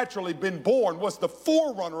supernaturally been born was the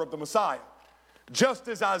forerunner of the Messiah, just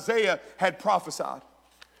as Isaiah had prophesied.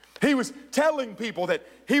 He was telling people that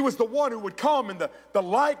he was the one who would come in the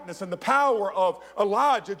likeness and the power of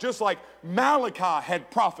Elijah, just like Malachi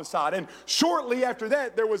had prophesied. And shortly after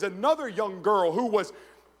that, there was another young girl who was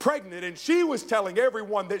pregnant, and she was telling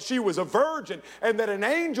everyone that she was a virgin and that an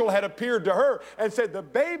angel had appeared to her and said, the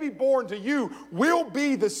baby born to you will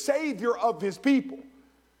be the Savior of His people.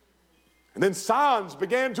 And then signs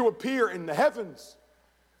began to appear in the heavens.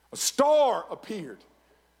 A star appeared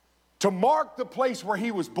to mark the place where He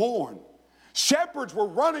was born. Shepherds were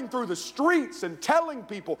running through the streets and telling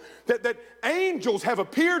people that angels have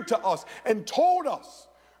appeared to us and told us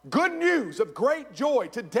good news of great joy.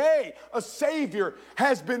 Today, a Savior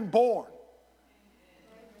has been born.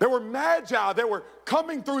 There were magi that were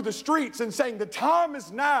coming through the streets and saying, the time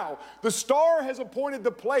is now. The star has appointed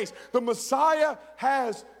the place. The Messiah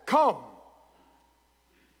has come.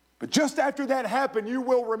 But just after that happened, you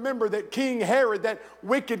will remember that King Herod, that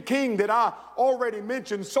wicked king that I already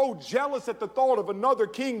mentioned, so jealous at the thought of another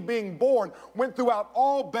king being born, went throughout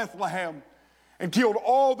all Bethlehem and killed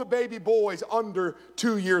all the baby boys under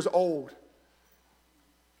 2 years old.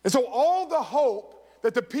 And so all the hope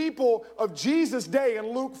that the people of Jesus' day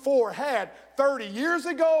in Luke 4 had 30 years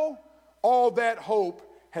ago, all that hope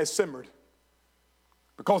has simmered,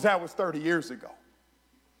 because that was 30 years ago.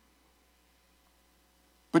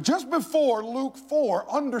 But just before Luke 4,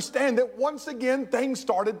 understand that once again things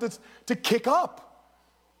started to kick up.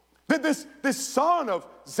 That this son of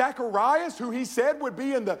Zacharias, who he said would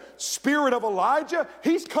be in the spirit of Elijah,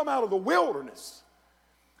 he's come out of the wilderness.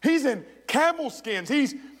 He's in camel skins.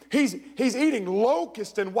 He's eating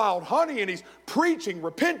locust and wild honey, and he's preaching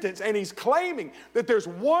repentance, and he's claiming that there's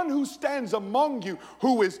one who stands among you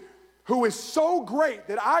who is so great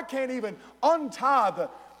that I can't even untie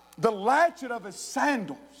the latchet of his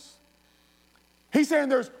sandals. He's saying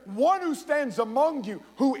there's one who stands among you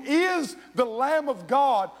who is the Lamb of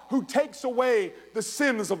God who takes away the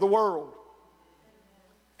sins of the world.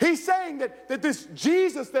 He's saying that this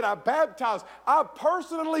Jesus that I baptized, I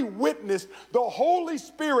personally witnessed the Holy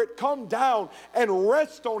Spirit come down and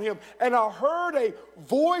rest on him. And I heard a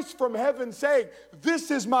voice from heaven saying, "This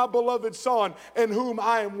is my beloved Son in whom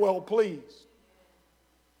I am well pleased."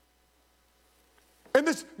 And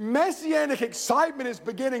this messianic excitement is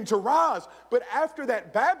beginning to rise. But after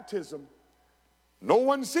that baptism, no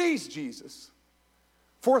one sees Jesus.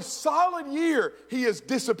 For a solid year, he has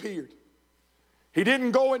disappeared. He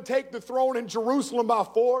didn't go and take the throne in Jerusalem by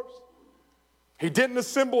force. He didn't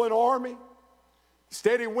assemble an army.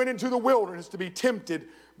 Instead, he went into the wilderness to be tempted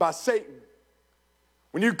by Satan.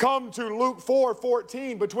 When you come to Luke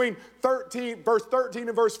 4:14, between verse 13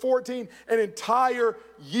 and verse 14, an entire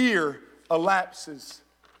year elapses.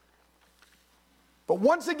 But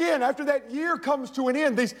once again, after that year comes to an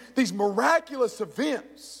end, these miraculous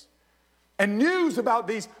events and news about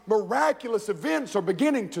these miraculous events are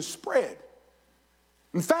beginning to spread.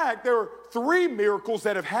 In fact, there are 3 miracles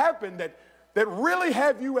that have happened that really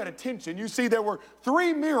have you at attention. You see, there were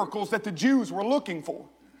 3 miracles that the Jews were looking for.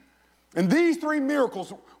 And these 3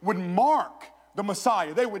 miracles would mark the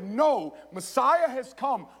Messiah. They would know Messiah has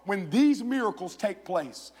come when these miracles take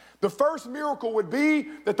place. The first miracle would be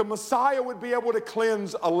that the Messiah would be able to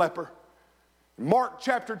cleanse a leper. In Mark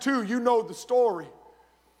chapter 2, you know the story.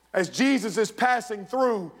 As Jesus is passing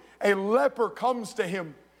through, a leper comes to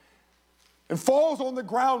him and falls on the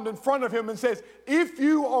ground in front of him and says, "If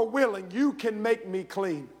you are willing, you can make me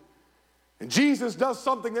clean." And Jesus does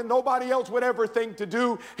something that nobody else would ever think to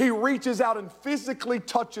do. He reaches out and physically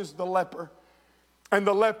touches the leper, and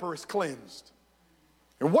the leper is cleansed.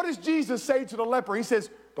 And what does Jesus say to the leper? He says,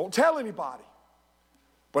 "Don't tell anybody,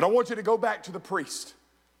 but I want you to go back to the priest,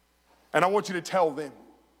 and I want you to tell them."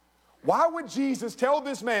 Why would Jesus tell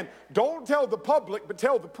this man, "Don't tell the public, but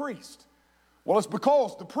tell the priest"? Well, it's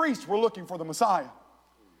because the priests were looking for the Messiah.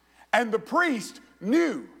 And the priest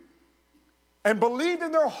knew and believed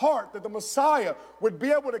in their heart that the Messiah would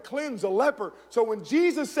be able to cleanse a leper. So when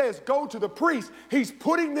Jesus says, "Go to the priest," he's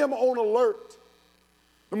putting them on alert.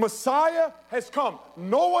 The Messiah has come.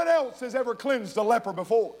 No one else has ever cleansed a leper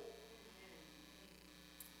before.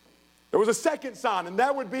 There was a second sign, and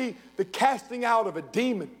that would be the casting out of a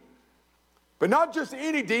demon. But not just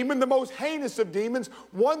any demon, the most heinous of demons,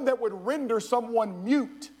 one that would render someone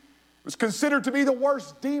mute. It was considered to be the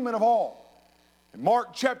worst demon of all. In Mark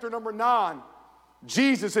chapter number 9,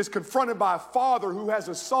 Jesus is confronted by a father who has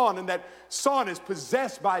a son, and that son is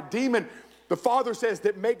possessed by a demon. The father says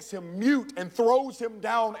that makes him mute and throws him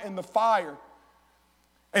down in the fire.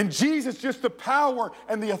 And Jesus, just the power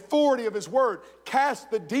and the authority of his word,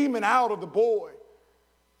 cast the demon out of the boy.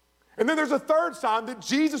 And then there's a third sign that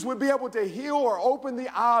Jesus would be able to heal or open the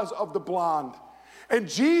eyes of the blind. And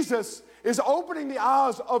Jesus is opening the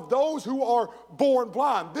eyes of those who are born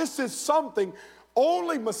blind. This is something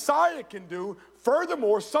only Messiah can do.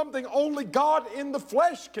 Furthermore, something only God in the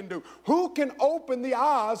flesh can do. Who can open the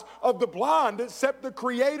eyes of the blind except the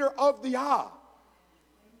creator of the eye?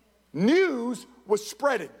 News was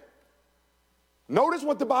spreading. Notice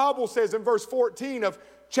what the Bible says in verse 14 of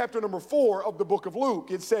chapter number 4 of the book of Luke.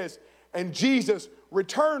 It says, "And Jesus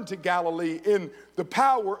returned to Galilee in the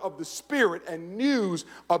power of the Spirit, and news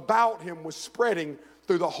about him was spreading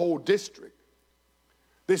through the whole district."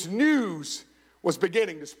 This news was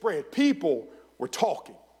beginning to spread. People were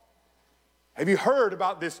talking. Have you heard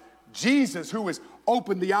about this Jesus who has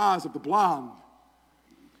opened the eyes of the blind?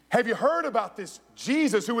 Have you heard about this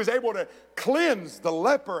Jesus who is able to cleanse the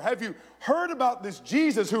leper? Have you heard about this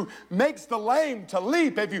Jesus who makes the lame to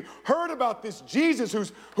leap? Have you heard about this Jesus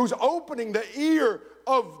who's opening the ear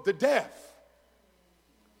of the deaf?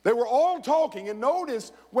 They were all talking, and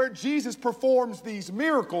notice where Jesus performs these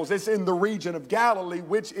miracles. It's in the region of Galilee,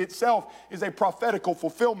 which itself is a prophetical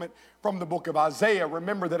fulfillment from the book of Isaiah.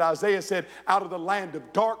 Remember that Isaiah said, "Out of the land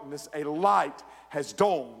of darkness a light has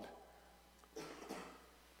dawned."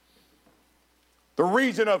 The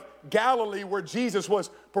region of Galilee where Jesus was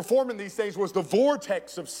performing these things was the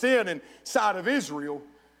vortex of sin inside of Israel.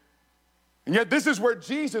 And yet this is where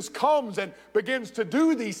Jesus comes and begins to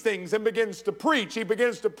do these things and begins to preach. He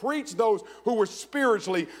begins to preach those who were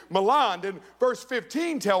spiritually maligned. And verse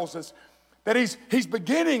 15 tells us that he's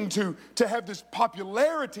beginning to have this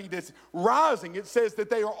popularity that's rising. It says that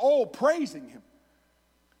they are all praising him.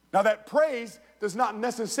 Now that praise does not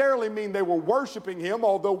necessarily mean they were worshiping him,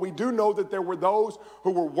 although we do know that there were those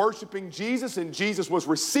who were worshiping Jesus and Jesus was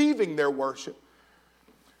receiving their worship.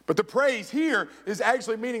 But the praise here is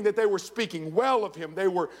actually meaning that they were speaking well of him. They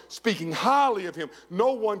were speaking highly of him.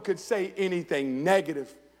 No one could say anything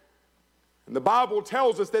negative. And the Bible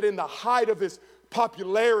tells us that in the height of his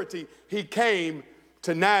popularity, he came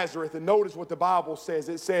to Nazareth. And notice what the Bible says.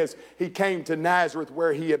 It says he came to Nazareth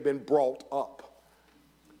where he had been brought up.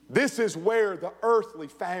 This is where the earthly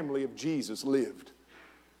family of Jesus lived.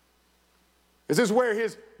 This is where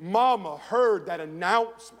his mama heard that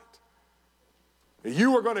announcement.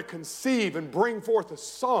 You are going to conceive and bring forth a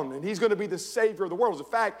son, and he's going to be the Savior of the world. As a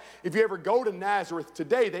fact, if you ever go to Nazareth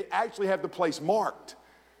today, they actually have the place marked.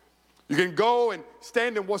 You can go and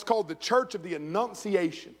stand in what's called the Church of the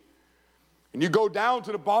Annunciation. And you go down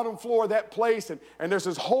to the bottom floor of that place, and there's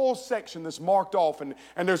this whole section that's marked off, and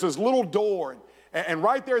there's this little door. And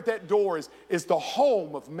right there at that door is the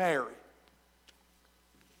home of Mary,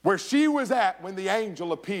 where she was at when the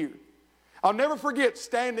angel appeared. I'll never forget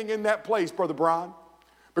standing in that place, Brother Brian,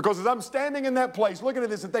 because as I'm standing in that place, looking at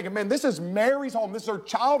this and thinking, man, this is Mary's home. This is her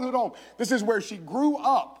childhood home. This is where she grew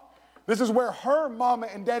up. This is where her mama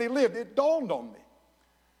and daddy lived. It dawned on me.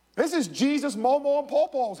 This is Jesus' Momo and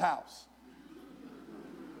Pawpaw's house.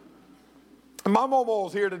 And my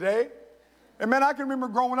Momo's here today. And man, I can remember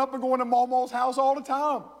growing up and going to Momo's house all the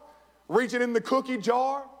time. Reaching in the cookie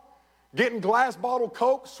jar, getting glass bottle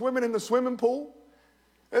Coke, swimming in the swimming pool.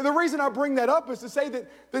 And the reason I bring that up is to say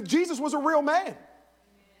that Jesus was a real man.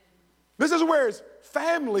 This is where his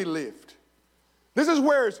family lived. This is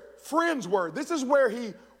where his friends were. This is where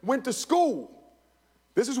he went to school.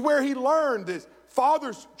 This is where he learned his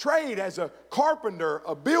father's trade as a carpenter,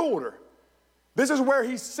 a builder. This is where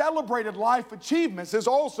he celebrated life achievements. This is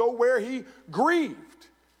also where he grieved.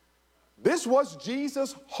 This was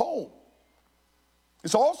Jesus' home.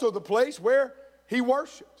 It's also the place where he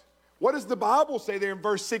worshiped. What does the Bible say there in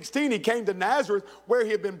verse 16? He came to Nazareth where he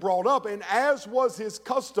had been brought up, and as was his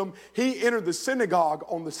custom, he entered the synagogue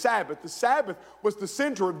on the Sabbath. The Sabbath was the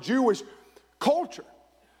center of Jewish culture.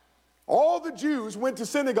 All the Jews went to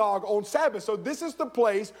synagogue on Sabbath. So this is the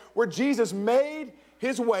place where Jesus made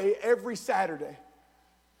his way every Saturday.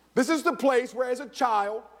 This is the place where as a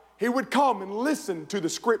child he would come and listen to the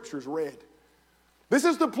scriptures read. This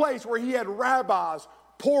is the place where he had rabbis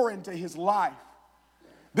pour into his life.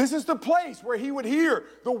 This is the place where he would hear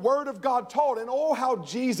the word of God taught, and oh, how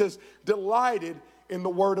Jesus delighted in the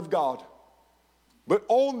word of God. But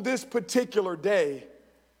on this particular day,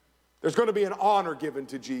 there's going to be an honor given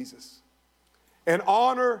to Jesus. An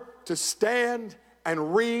honor to stand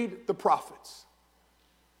and read the prophets.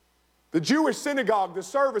 The Jewish synagogue, the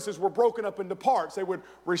services were broken up into parts. They would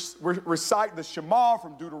recite the Shema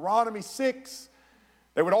from Deuteronomy 6.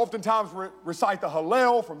 They would oftentimes recite the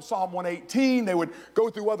Hallel from Psalm 118. They would go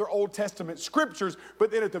through other Old Testament scriptures.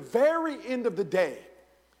 But then at the very end of the day,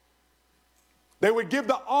 they would give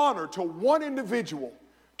the honor to one individual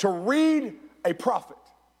to read a prophet,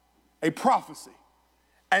 a prophecy,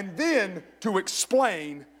 and then to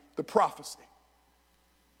explain the prophecy.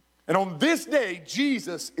 And on this day,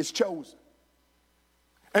 Jesus is chosen.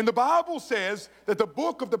 And the Bible says that the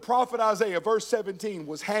book of the prophet Isaiah, verse 17,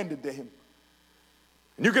 was handed to him.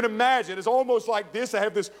 And you can imagine, it's almost like this. I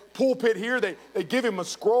have this pulpit here. They give him a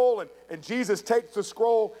scroll, and Jesus takes the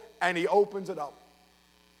scroll and he opens it up.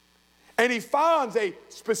 And he finds a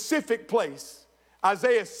specific place,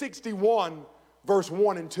 Isaiah 61, verse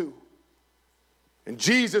 1 and 2. And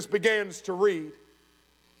Jesus begins to read,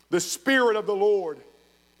 "The Spirit of the Lord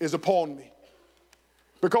is upon me,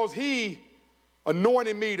 because he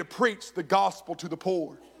anointed me to preach the gospel to the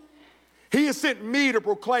poor. He has sent me to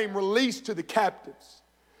proclaim release to the captives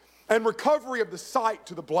and recovery of the sight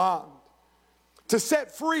to the blind, to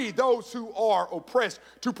set free those who are oppressed,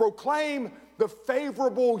 to proclaim the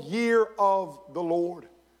favorable year of the Lord."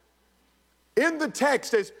 In the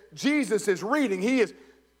text, as Jesus is reading, he is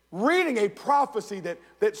reading a prophecy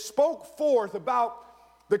that spoke forth about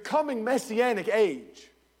the coming messianic age.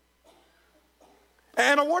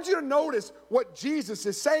 And I want you to notice what Jesus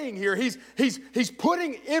is saying here. He's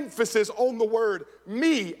putting emphasis on the word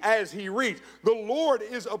me as he reads. The Lord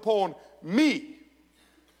is upon me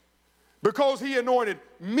because he anointed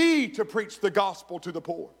me to preach the gospel to the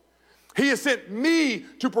poor. He has sent me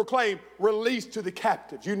to proclaim release to the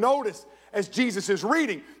captives. You notice as Jesus is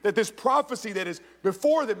reading that this prophecy that is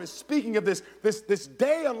before them is speaking of this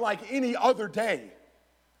day unlike any other day.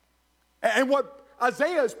 And what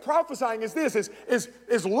Isaiah is prophesying is this,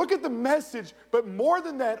 is look at the message, but more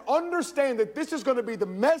than that, understand that this is going to be the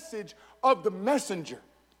message of the messenger.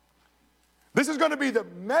 This is going to be the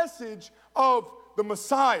message of the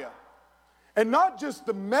Messiah. And not just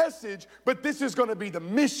the message, but this is going to be the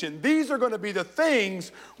mission. These are going to be the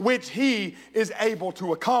things which he is able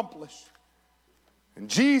to accomplish. And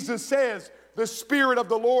Jesus says, the Spirit of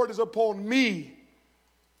the Lord is upon me,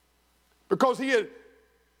 because he had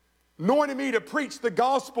anointed me to preach the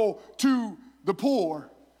gospel to the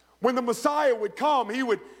poor. When the Messiah would come,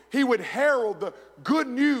 he would herald the good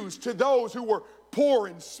news to those who were poor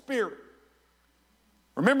in spirit.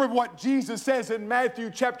 Remember what Jesus says in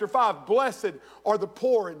Matthew chapter 5, blessed are the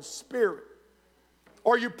poor in spirit.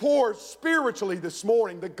 Are you poor spiritually this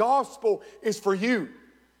morning? The gospel is for you.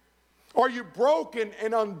 Are you broken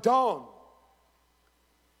and undone?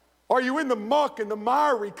 Are you in the muck and the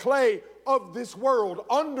miry clay of this world?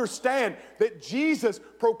 Understand that Jesus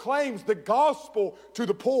proclaims the gospel to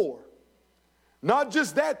the poor. Not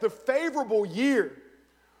just that, the favorable year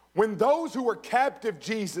when those who were captive,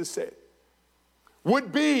 Jesus said,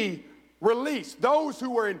 would be released. Those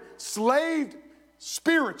who were enslaved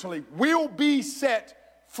spiritually will be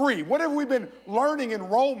set free. What have we been learning in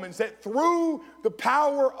Romans? That through the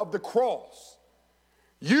power of the cross,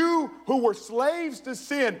 you who were slaves to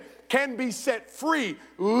sin can be set free,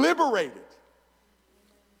 liberated.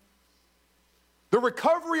 The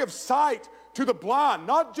recovery of sight to the blind,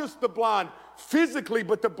 not just the blind physically,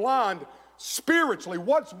 but the blind spiritually.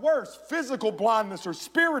 What's worse, physical blindness or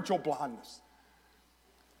spiritual blindness?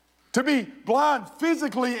 To be blind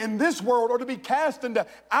physically in this world, or to be cast into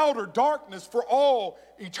outer darkness for all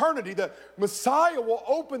eternity. The Messiah will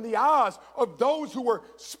open the eyes of those who are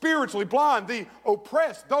spiritually blind, the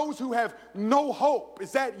oppressed, those who have no hope.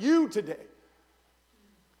 Is that you today?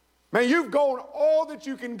 Man, you've gone all that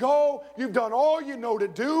you can go. You've done all you know to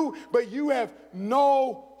do, but you have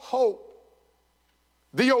no hope.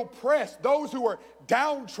 The oppressed, those who are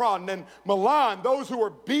downtrodden and maligned, those who are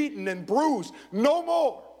beaten and bruised, no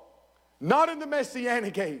more. Not in the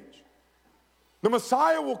Messianic age. The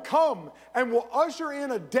Messiah will come and will usher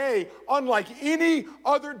in a day unlike any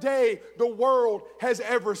other day the world has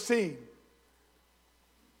ever seen.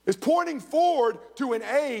 It's pointing forward to an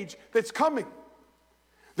age that's coming.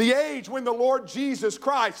 The age when the Lord Jesus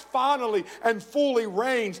Christ finally and fully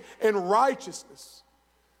reigns in righteousness.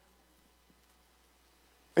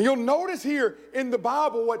 And you'll notice here in the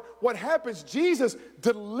Bible what happens. Jesus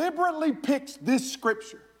deliberately picks this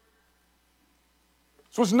scripture.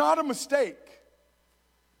 So it's not a mistake.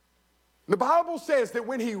 The Bible says that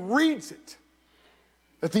when he reads it,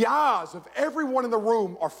 that the eyes of everyone in the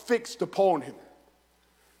room are fixed upon him.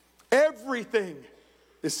 Everything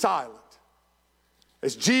is silent.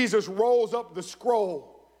 As Jesus rolls up the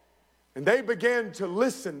scroll and they begin to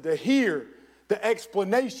listen, to hear the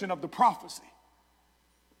explanation of the prophecy.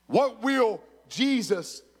 What will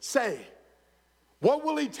Jesus say? What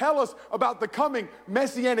will he tell us about the coming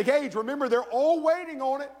Messianic age? Remember, they're all waiting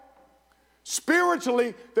on it.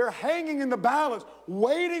 Spiritually, they're hanging in the balance,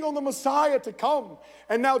 waiting on the Messiah to come.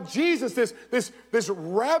 And now Jesus, this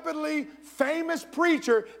rapidly famous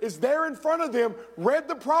preacher, is there in front of them, read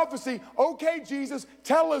the prophecy. Okay, Jesus,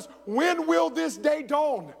 tell us, when will this day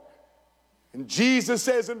dawn? And Jesus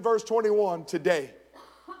says in verse 21, today,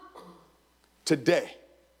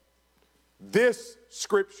 this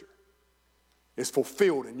scripture is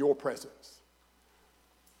fulfilled in your presence.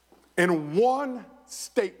 In one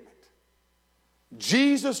statement,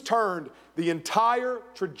 Jesus turned the entire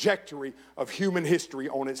trajectory of human history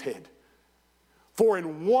on its head. For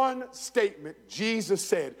in one statement, Jesus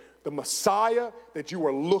said, the Messiah that you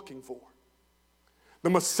are looking for, the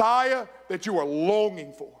Messiah that you are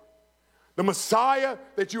longing for, the Messiah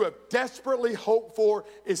that you have desperately hoped for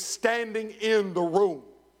is standing in the room.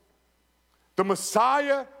 The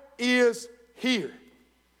Messiah is here.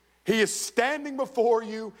 He is standing before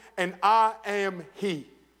you, and I am he.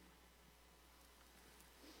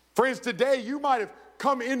 Friends, today you might have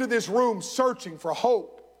come into this room searching for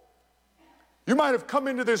hope. You might have come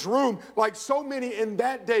into this room like so many in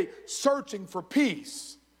that day searching for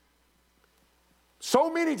peace.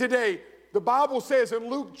 So many today, the Bible says in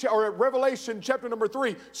Revelation chapter number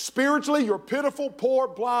 3, spiritually you're pitiful, poor,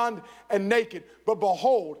 blind, and naked. But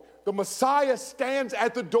behold, the Messiah stands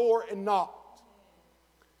at the door and knocks.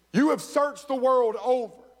 You have searched the world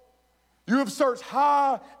over. You have searched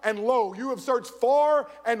high and low. You have searched far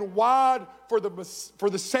and wide for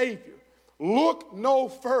the Savior. Look no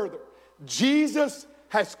further. Jesus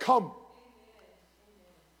has come.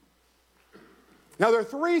 Now there are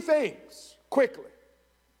three things, quickly,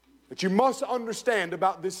 that you must understand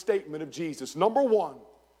about this statement of Jesus. Number one,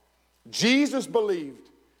 Jesus believed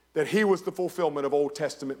that he was the fulfillment of Old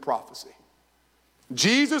Testament prophecy.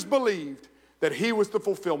 Jesus believed that he was the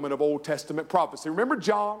fulfillment of Old Testament prophecy. Remember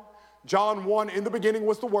John 1, in the beginning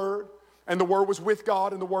was the Word, and the Word was with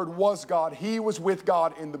God, and the Word was God. He was with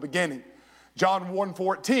God in the beginning. John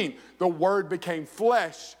 1:14, the Word became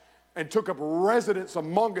flesh and took up residence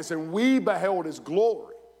among us, and we beheld his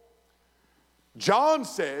glory. John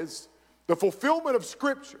says the fulfillment of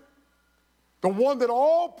Scripture, the one that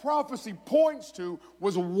all prophecy points to,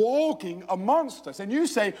 was walking amongst us. And you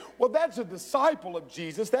say, well, that's a disciple of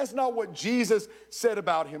Jesus. That's not what Jesus said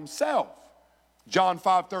about himself. John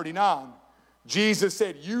 5:39, Jesus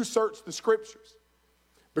said, you search the Scriptures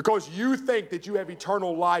because you think that you have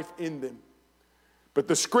eternal life in them. But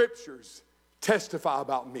the Scriptures testify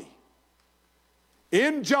about me.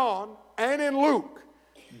 In John and in Luke,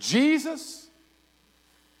 Jesus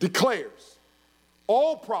declares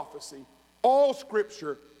all prophecy, all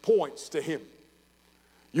Scripture points to him.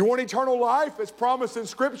 You want eternal life as promised in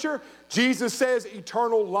Scripture? Jesus says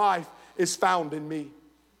eternal life is found in me.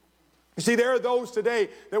 You see, there are those today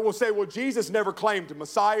that will say, well, Jesus never claimed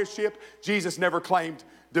messiahship. Jesus never claimed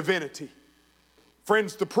divinity.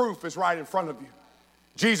 Friends, the proof is right in front of you.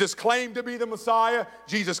 Jesus claimed to be the Messiah.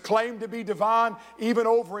 Jesus claimed to be divine, even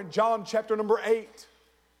over in John chapter number 8.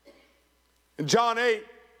 In John 8,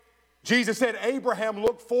 Jesus said, Abraham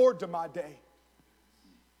looked forward to my day.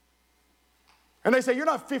 And they say, you're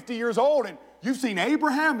not 50 years old and you've seen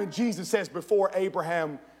Abraham? And Jesus says, before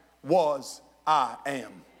Abraham was, I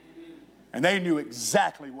am. And they knew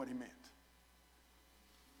exactly what he meant.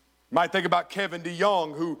 You might think about Kevin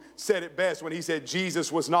DeYoung, who said it best when he said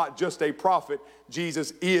Jesus was not just a prophet,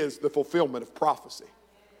 Jesus is the fulfillment of prophecy.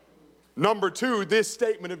 Number two, this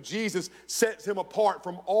statement of Jesus sets him apart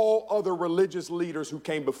from all other religious leaders who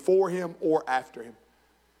came before him or after him.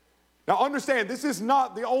 Now understand, this is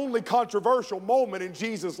not the only controversial moment in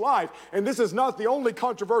Jesus' life, and this is not the only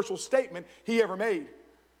controversial statement he ever made.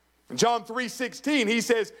 In John 3:16, he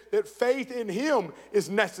says that faith in him is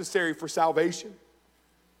necessary for salvation.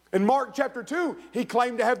 In Mark chapter 2, he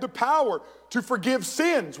claimed to have the power to forgive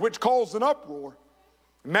sins, which caused an uproar.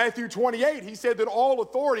 In Matthew 28, he said that all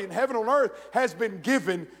authority in heaven and on earth has been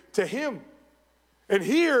given to him. And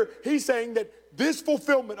here, he's saying that this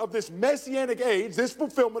fulfillment of this messianic age, this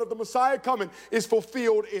fulfillment of the Messiah coming, is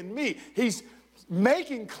fulfilled in me. He's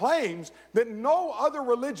making claims that no other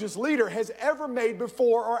religious leader has ever made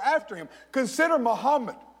before or after him. Consider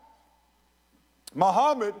Muhammad.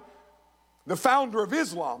 Muhammad, the founder of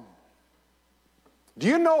Islam. Do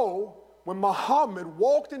you know when Muhammad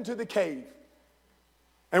walked into the cave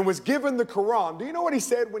and was given the Quran, do you know what he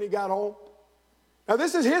said when he got home? Now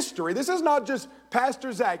this is history. This is not just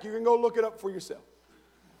Pastor Zach. You can go look it up for yourself.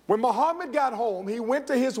 When Muhammad got home, he went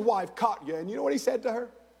to his wife, Katya, and you know what he said to her?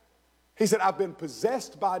 He said, I've been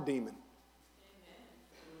possessed by a demon.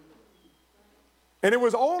 And it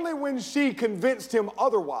was only when she convinced him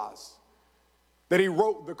otherwise that he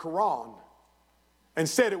wrote the Quran and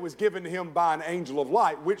said it was given to him by an angel of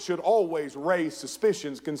light, which should always raise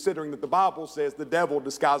suspicions, considering that the Bible says the devil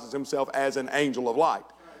disguises himself as an angel of light.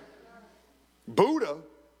 Buddha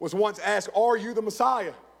was once asked, are you the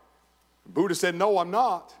Messiah? Buddha said, no, I'm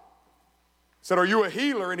not. He said, are you a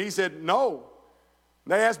healer? And he said, no.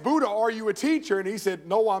 They asked Buddha, are you a teacher? And he said,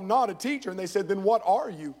 no, I'm not a teacher. And they said, then what are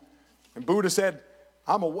you? And Buddha said,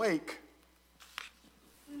 I'm awake.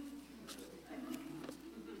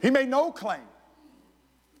 He made no claim.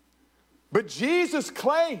 But Jesus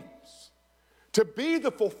claims to be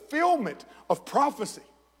the fulfillment of prophecy.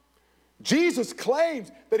 Jesus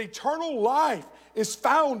claims that eternal life is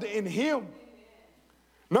found in him.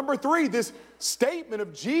 Number three, this statement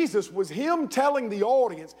of Jesus was him telling the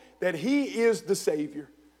audience that he is the Savior.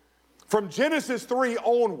 From Genesis 3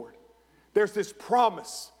 onward, there's this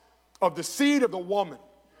promise of the seed of the woman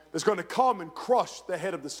that's going to come and crush the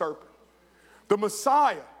head of the serpent. The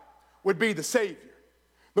Messiah would be the Savior.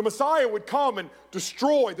 The Messiah would come and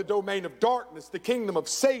destroy the domain of darkness, the kingdom of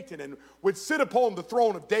Satan, and would sit upon the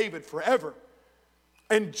throne of David forever.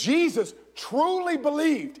 And Jesus truly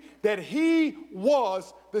believed that he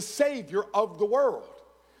was the Savior of the world.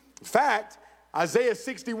 In fact, Isaiah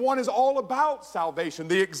 61 is all about salvation,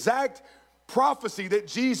 the exact prophecy that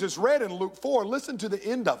Jesus read in Luke 4. Listen to the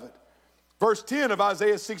end of it. Verse 10 of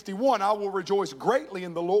Isaiah 61, I will rejoice greatly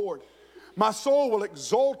in the Lord. My soul will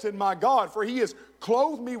exult in my God, for he has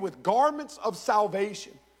clothed me with garments of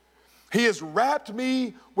salvation. He has wrapped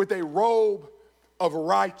me with a robe of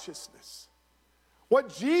righteousness.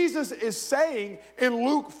 What Jesus is saying in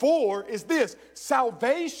Luke 4 is this: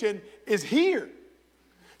 salvation is here.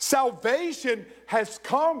 Salvation has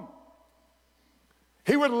come.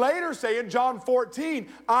 He would later say in John 14,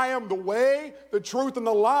 I am the way, the truth, and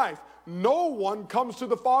the life. No one comes to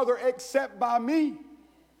the Father except by me.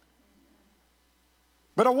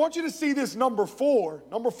 But I want you to see this number four.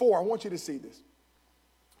 Number four, I want you to see this.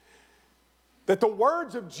 That the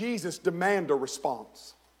words of Jesus demand a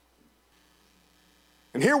response.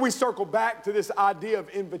 And here we circle back to this idea of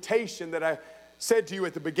invitation that I said to you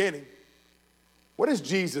at the beginning. What does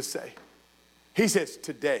Jesus say? He says,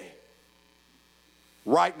 today,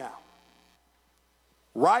 right now.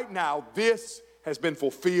 Right now, this has been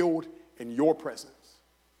fulfilled in your presence.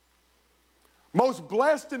 Most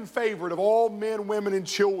blessed and favored of all men, women, and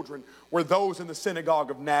children were those in the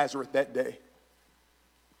synagogue of Nazareth that day.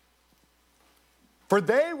 For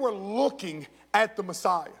they were looking at the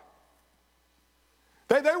Messiah.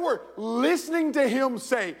 They were listening to him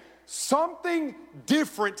say, something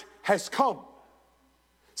different has come.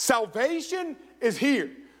 Salvation is here.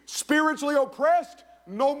 Spiritually oppressed,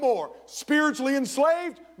 no more. Spiritually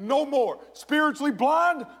enslaved, no more. Spiritually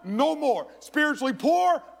blind, no more. Spiritually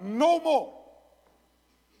poor, no more.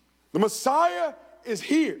 The Messiah is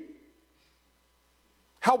here.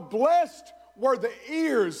 How blessed were the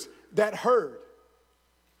ears that heard.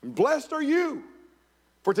 And blessed are you,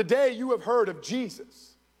 for today you have heard of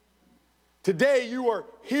Jesus. Today you are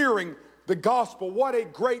hearing the gospel. What a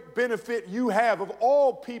great benefit you have of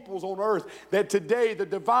all peoples on earth, that today the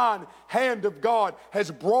divine hand of God has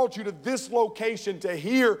brought you to this location to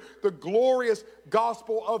hear the glorious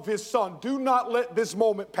gospel of his Son. Do not let this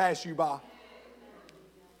moment pass you by.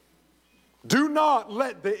 Do not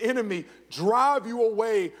let the enemy drive you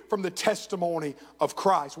away from the testimony of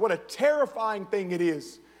Christ. What a terrifying thing it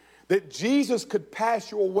is that Jesus could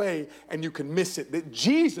pass you away and you can miss it. That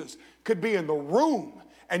Jesus could be in the room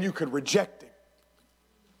and you could reject him.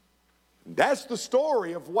 That's the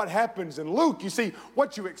story of what happens in Luke. You see,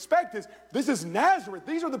 what you expect is, this is Nazareth.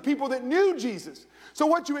 These are the people that knew Jesus. So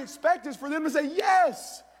what you expect is for them to say,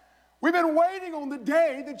 yes, we've been waiting on the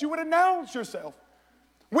day that you would announce yourself.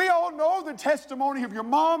 We all know the testimony of your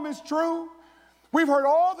mom is true. We've heard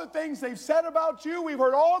all the things they've said about you. We've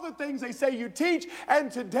heard all the things they say you teach. And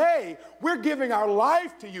today, we're giving our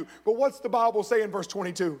life to you. But what's the Bible say in verse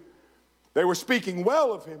 22? They were speaking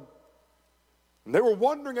well of him. And they were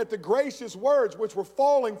wondering at the gracious words which were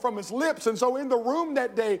falling from his lips. And so in the room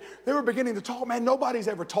that day, they were beginning to talk. Man, nobody's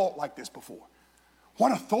ever taught like this before.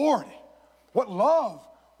 What authority, what love,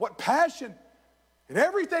 what passion. And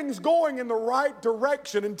everything's going in the right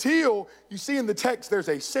direction until you see in the text there's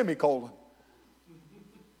a semicolon.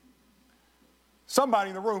 Somebody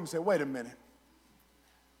in the room said, wait a minute.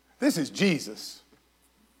 This is Jesus.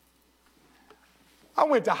 I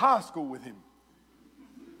went to high school with him.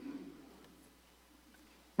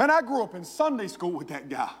 Man, I grew up in Sunday school with that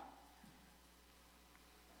guy.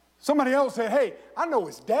 Somebody else said, hey, I know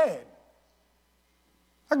his dad.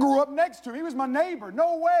 I grew up next to him. He was my neighbor.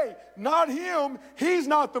 No way. Not him. He's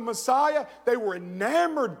not the Messiah. They were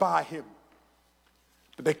enamored by him.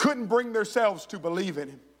 But they couldn't bring themselves to believe in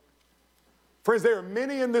him. Friends, there are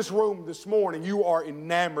many in this room this morning. You are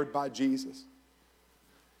enamored by Jesus.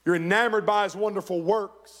 You're enamored by his wonderful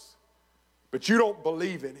works, but you don't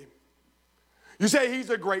believe in him. You say he's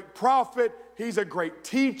a great prophet, he's a great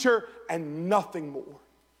teacher, and nothing more.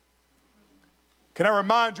 Can I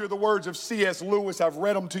remind you of the words of C.S. Lewis? I've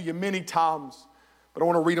read them to you many times, but I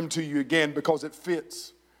want to read them to you again because it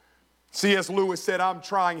fits. C.S. Lewis said, I'm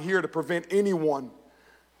trying here to prevent anyone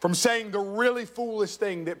from saying the really foolish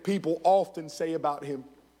thing that people often say about him.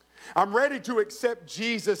 I'm ready to accept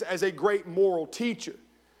Jesus as a great moral teacher,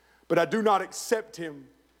 but I do not accept him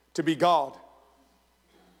to be God.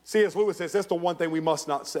 C.S. Lewis says that's the one thing we must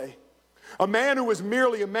not say. A man who was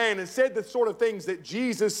merely a man and said the sort of things that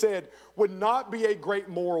Jesus said would not be a great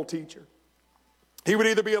moral teacher. He would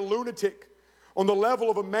either be a lunatic on the level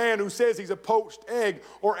of a man who says he's a poached egg,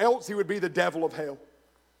 or else he would be the devil of hell.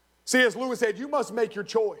 C.S. Lewis said, you must make your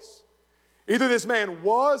choice. Either this man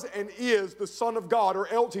was and is the Son of God, or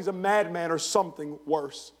else he's a madman or something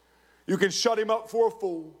worse. You can shut him up for a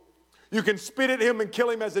fool. You can spit at him and kill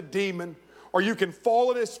him as a demon, or you can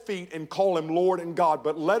fall at his feet and call him Lord and God.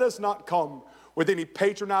 But let us not come with any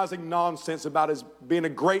patronizing nonsense about his being a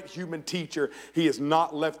great human teacher. He has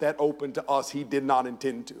not left that open to us. He did not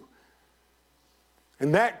intend to.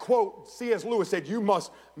 In that quote, C.S. Lewis said, you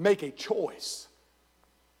must make a choice.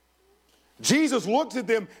 Jesus looks at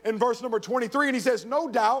them in verse number 23 and he says, no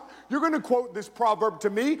doubt you're going to quote this proverb to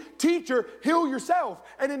me, teacher, heal yourself.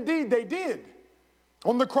 And indeed they did.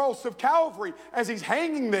 On the cross of Calvary, as he's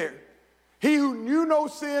hanging there, He who knew no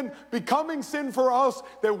sin, becoming sin for us,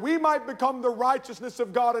 that we might become the righteousness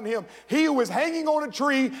of God in him. He who is hanging on a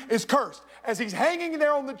tree is cursed. As he's hanging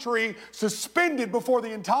there on the tree, suspended before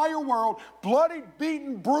the entire world, bloodied,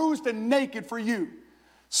 beaten, bruised, and naked for you,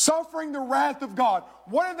 suffering the wrath of God.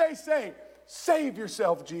 What do they say? Save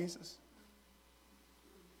yourself, Jesus.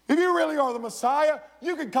 If you really are the Messiah,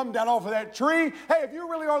 you can come down off of that tree. Hey, if you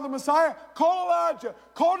really are the Messiah, call Elijah.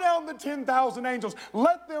 Call down the 10,000 angels.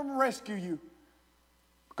 Let them rescue you.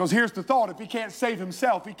 Because here's the thought. If he can't save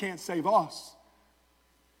himself, he can't save us.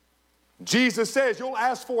 Jesus says, you'll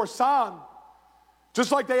ask for a sign.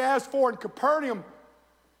 Just like they asked for in Capernaum,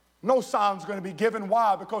 no sign's going to be given.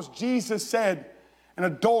 Why? Because Jesus said, an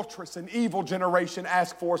adulterous and evil generation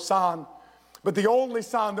asked for a sign. But the only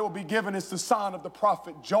sign that will be given is the sign of the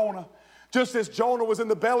prophet Jonah. Just as Jonah was in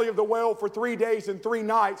the belly of the whale for 3 days and 3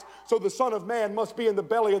 nights, so the Son of Man must be in the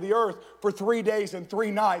belly of the earth for 3 days and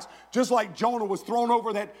 3 nights. Just like Jonah was thrown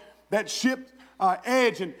over that ship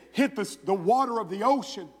edge and hit the water of the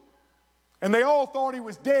ocean. And they all thought he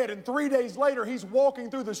was dead. And 3 days later, he's walking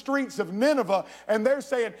through the streets of Nineveh. And they're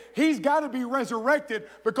saying, he's got to be resurrected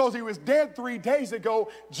because he was dead 3 days ago.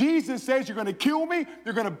 Jesus says, you're going to kill me,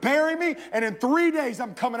 you're going to bury me, and in 3 days,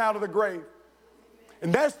 I'm coming out of the grave.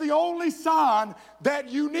 And that's the only sign that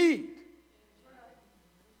you need.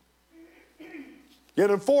 Yet,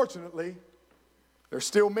 unfortunately, there's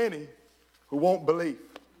still many who won't believe.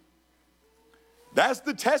 That's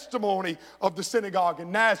the testimony of the synagogue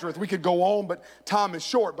in Nazareth. We could go on, but time is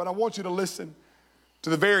short. But I want you to listen to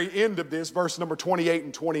the very end of this, verse number 28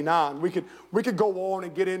 and 29. We could go on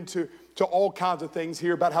and get into all kinds of things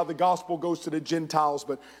here about how the gospel goes to the Gentiles,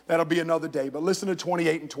 but that'll be another day. But listen to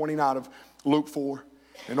 28 and 29 of Luke 4.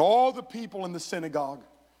 And all the people in the synagogue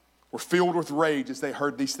were filled with rage as they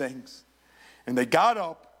heard these things. And they got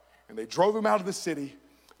up and they drove him out of the city.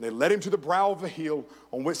 They led him to the brow of a hill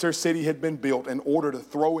on which their city had been built in order to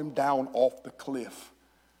throw him down off the cliff.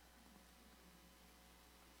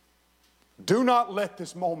 Do not let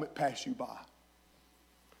this moment pass you by.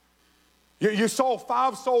 You saw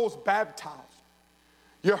 5 souls baptized.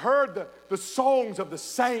 You heard the songs of the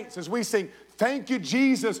saints as we sing, thank you,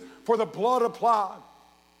 Jesus, for the blood applied.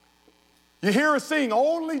 You hear us sing,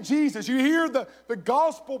 only Jesus. You hear the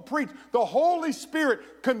gospel preached, the Holy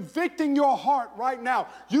Spirit convicting your heart right now.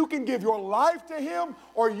 You can give your life to him,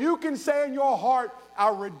 or you can say in your heart, I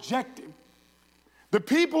reject him. The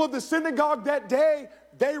people of the synagogue that day,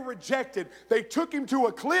 they rejected. They took him to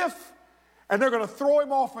a cliff, and they're going to throw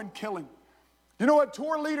him off and kill him. You know what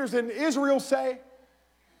tour leaders in Israel say?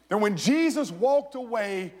 That when Jesus walked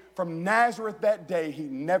away from Nazareth that day, he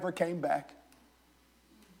never came back.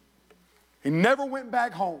 He never went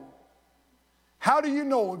back home. How do you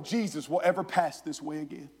know if Jesus will ever pass this way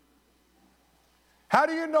again? How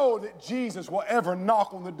do you know that Jesus will ever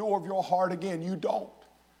knock on the door of your heart again? You don't.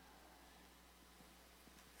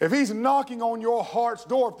 If he's knocking on your heart's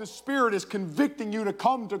door, if the Spirit is convicting you to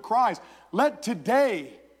come to Christ, let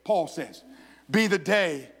today, Paul says, be the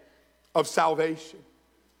day of salvation.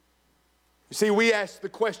 You see, we ask the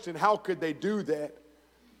question, how could they do that?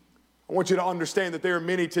 I want you to understand that there are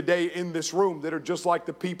many today in this room that are just like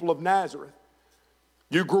the people of Nazareth.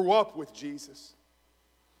 You grew up with Jesus.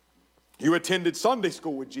 You attended Sunday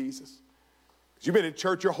school with Jesus. You've been in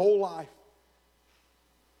church your whole life.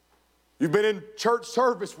 You've been in church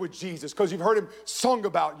service with Jesus because you've heard him sung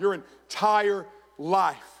about your entire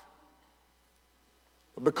life.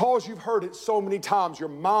 But because you've heard it so many times, your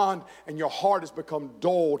mind and your heart has become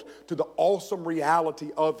dulled to the awesome reality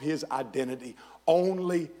of his identity.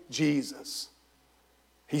 Only Jesus.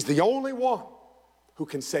 He's the only one who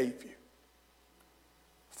can save you.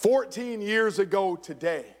 14 years ago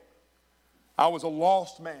today, I was a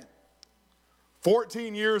lost man.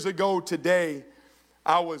 14 years ago today,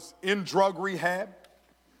 I was in drug rehab.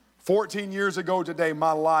 14 years ago today,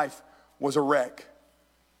 my life was a wreck.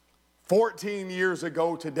 14 years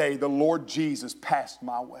ago today, the Lord Jesus passed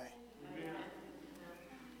my way. Amen.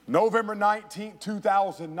 November 19,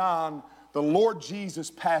 2009, the Lord Jesus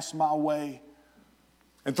passed my way.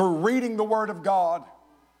 And through reading the Word of God,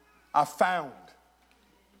 I found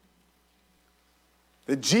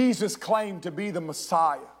that Jesus claimed to be the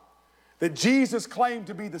Messiah, that Jesus claimed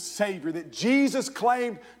to be the Savior, that Jesus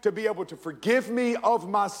claimed to be able to forgive me of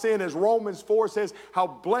my sin, as Romans 4 says, how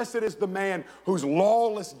blessed is the man whose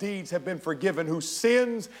lawless deeds have been forgiven, whose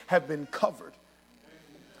sins have been covered.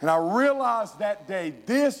 And I realized that day,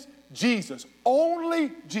 this Jesus,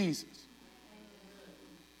 only Jesus,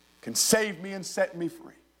 can save me and set me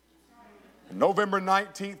free. And November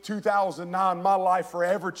 19th, 2009, my life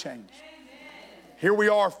forever changed. Here we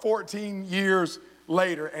are 14 years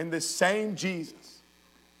later, and this same Jesus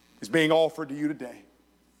is being offered to you today.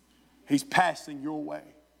 He's passing your way.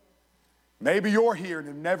 Maybe you're here and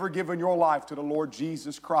have never given your life to the Lord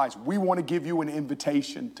Jesus Christ. We want to give you an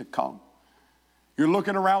invitation to come. You're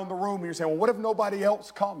looking around the room and you're saying, well, what if nobody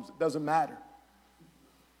else comes? It doesn't matter.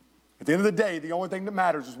 At the end of the day, the only thing that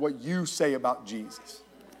matters is what you say about Jesus.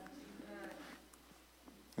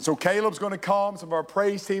 And so Caleb's going to come, some of our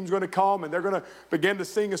praise team's going to come, and they're going to begin to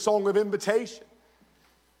sing a song of invitation.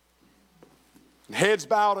 And heads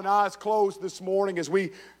bowed and eyes closed this morning as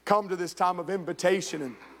we come to this time of invitation.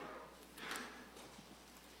 And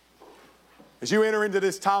as you enter into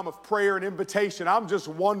this time of prayer and invitation, I'm just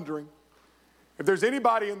wondering if there's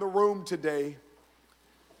anybody in the room today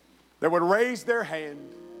that would raise their hand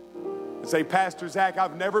and say, Pastor Zach,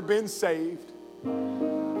 I've never been saved.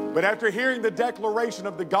 But after hearing the declaration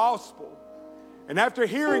of the gospel, and after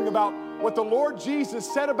hearing about what the Lord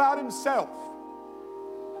Jesus said about himself,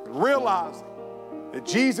 and realizing that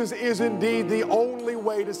Jesus is indeed the only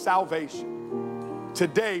way to salvation,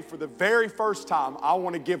 today, for the very first time, I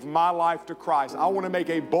want to give my life to Christ. I want to make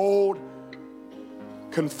a bold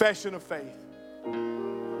confession of faith.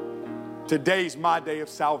 Today's my day of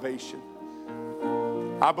salvation.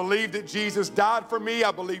 I believe that Jesus died for me.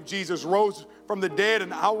 I believe Jesus rose from the dead,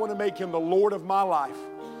 and I want to make him the Lord of my life.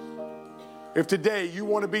 If today you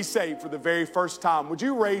want to be saved for the very first time, would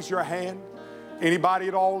you raise your hand? Anybody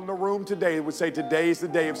at all in the room today would say today is the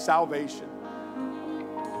day of salvation.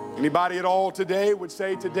 Anybody at all today would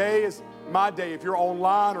say today is my day. If you're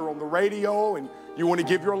online or on the radio and you want to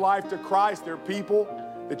give your life to Christ, there are people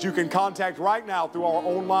that you can contact right now through our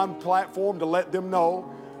online platform to let them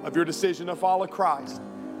know of your decision to follow Christ.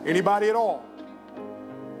 Anybody at all?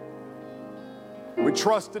 We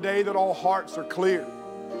trust today that all hearts are clear.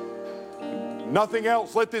 Nothing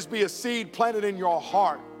else. Let this be a seed planted in your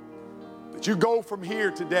heart that you go from here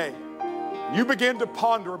today. You begin to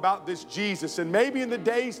ponder about this Jesus, and maybe in the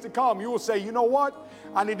days to come, you will say, you know what?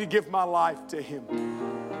 I need to give my life to him.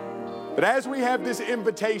 But as we have this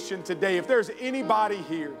invitation today, if there's anybody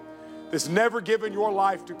here that's never given your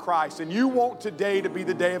life to Christ, and you want today to be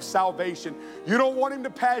the day of salvation, you don't want him to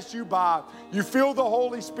pass you by, you feel the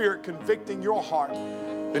Holy Spirit convicting your heart,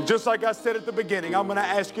 and just like I said at the beginning, I'm going to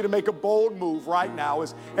ask you to make a bold move right now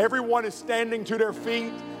as everyone is standing to their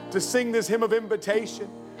feet to sing this hymn of invitation.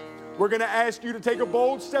 We're going to ask you to take a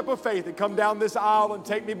bold step of faith and come down this aisle and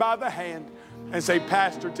take me by the hand and say,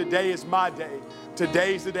 Pastor, today is my day.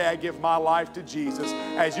 Today's the day I give my life to Jesus.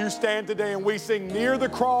 As you stand today and we sing near the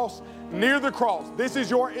cross, this is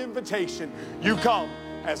your invitation. You come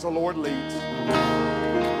as the Lord leads.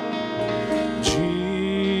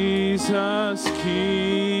 Jesus,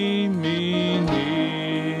 keep me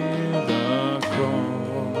near the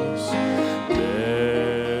cross.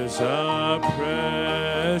 There's a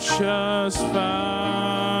precious fountain,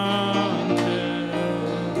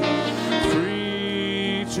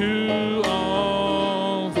 free to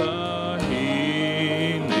all the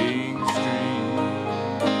healing stream.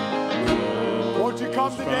 Won't you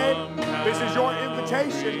come today? This is your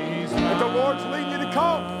invitation. If the Lord's leading you to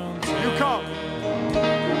come, you come.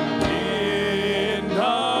 In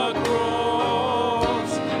the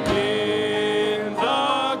cross,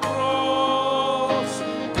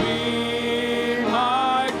 we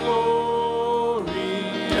might glory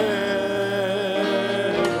ever,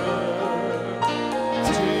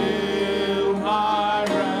 till my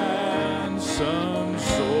ransomed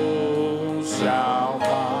soul shall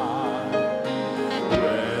find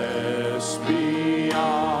rest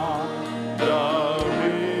beyond the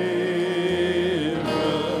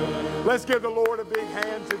river. Let's give the Lord a big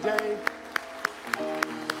hand today.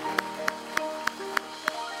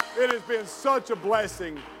 It has been such a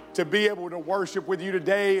blessing to be able to worship with you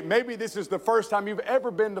today. Maybe this is the first time you've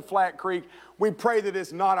ever been to Flat Creek. We pray that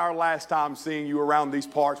it's not our last time seeing you around these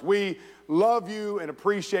parts. We love you and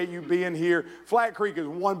appreciate you being here. Flat Creek is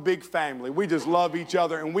one big family. We just love each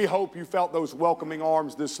other, and we hope you felt those welcoming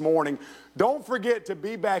arms this morning. Don't forget to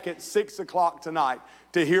be back at 6 o'clock tonight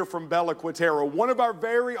to hear from Bella Quintero, one of our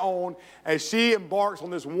very own, as she embarks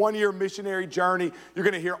on this one-year missionary journey. You're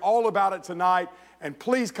going to hear all about it tonight. And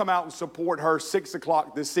please come out and support her 6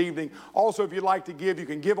 o'clock this evening. Also, if you'd like to give, you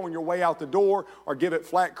can give on your way out the door or give at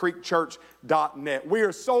flatcreekchurch.net. We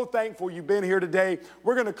are so thankful you've been here today.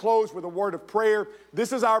 We're going to close with a word of prayer.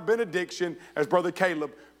 This is our benediction as Brother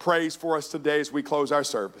Caleb prays for us today as we close our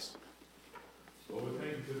service. Well, we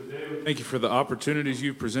thank you for the day. Thank you for the opportunities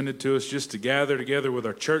you've presented to us just to gather together with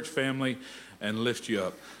our church family and lift you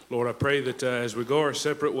up. Lord, I pray that as we go our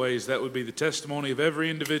separate ways, that would be the testimony of every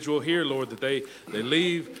individual here, Lord, that they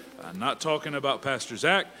leave not talking about Pastor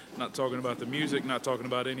Zach, not talking about the music, not talking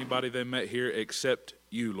about anybody they met here except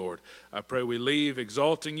you, Lord. I pray we leave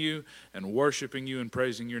exalting you and worshiping you and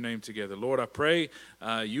praising your name together. Lord, I pray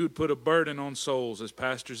you would put a burden on souls as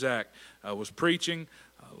Pastor Zach was preaching.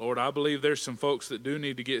 Lord, I believe there's some folks that do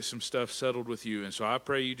need to get some stuff settled with you. And so I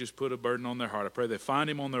pray you just put a burden on their heart. I pray they find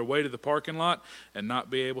him on their way to the parking lot and not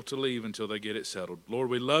be able to leave until they get it settled. Lord,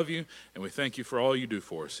 we love you and we thank you for all you do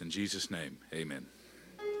for us. In Jesus' name, amen.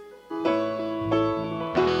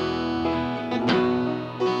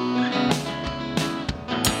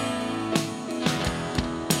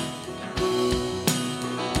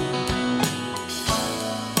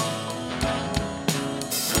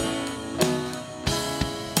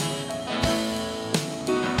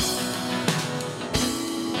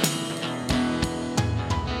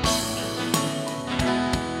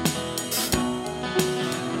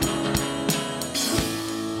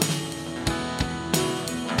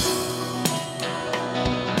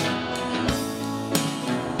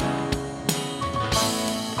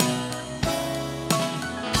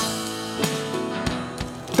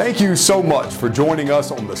 Thank you so much for joining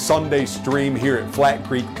us on the Sunday stream here at Flat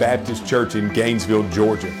Creek Baptist Church in Gainesville,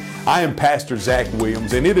 Georgia. I am Pastor Zach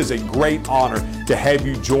Williams, and it is a great honor to have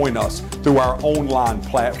you join us through our online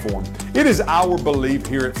platform. It is our belief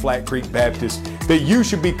here at Flat Creek Baptist that you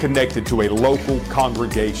should be connected to a local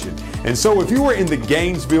congregation. And so if you are in the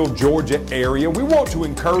Gainesville, Georgia area, we want to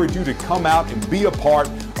encourage you to come out and be a part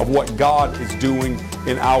of what God is doing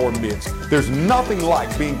in our midst. There's nothing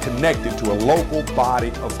like being connected to a local body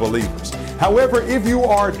of believers. However, if you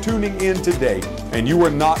are tuning in today and you are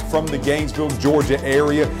not from the Gainesville, Georgia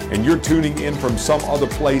area and you're tuning in from some other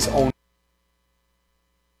place on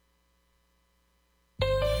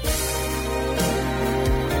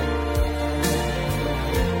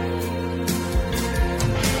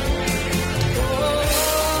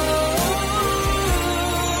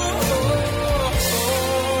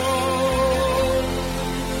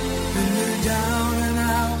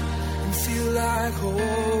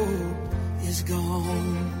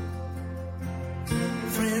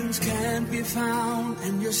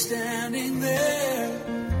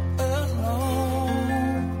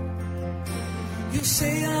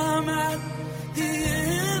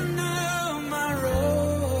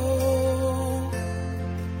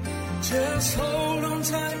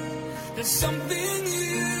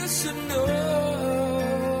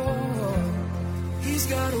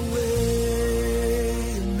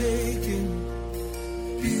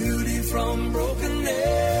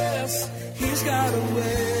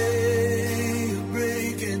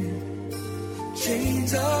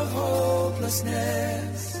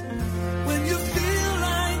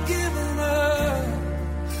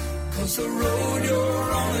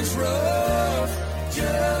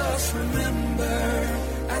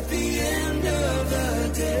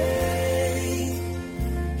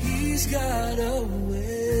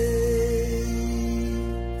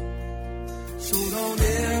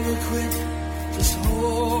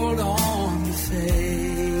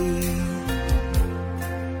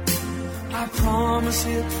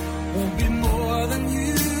It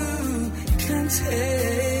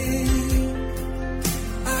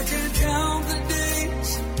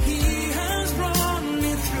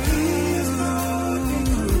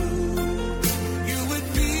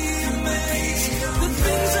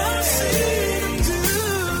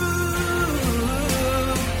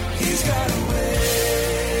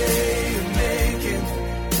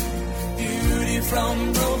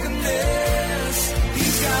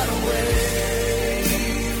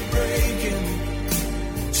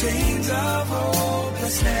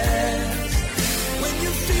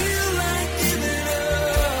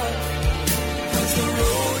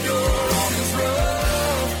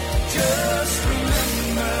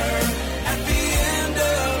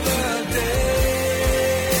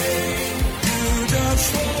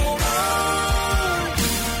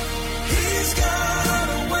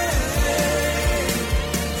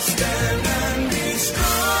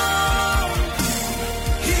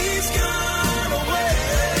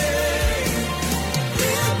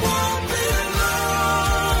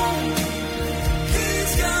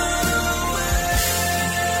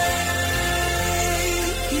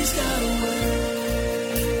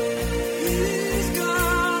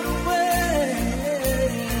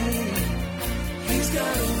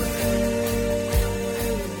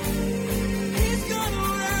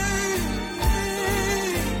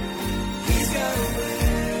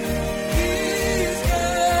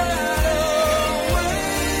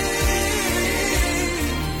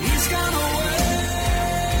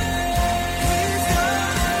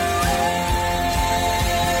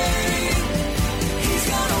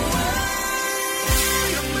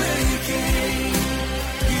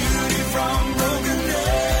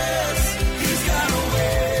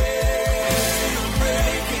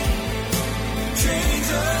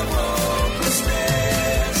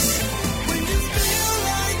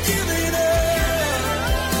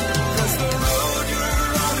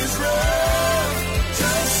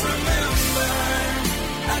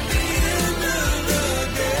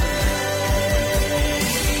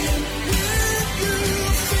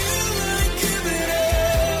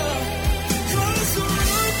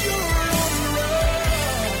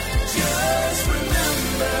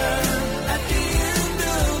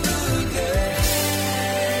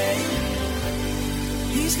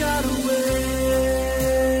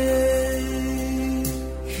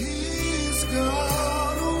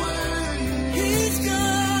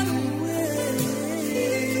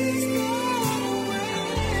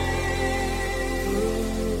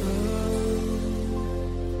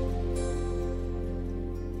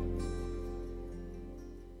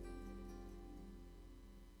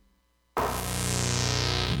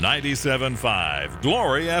 97.5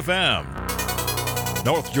 Glory FM,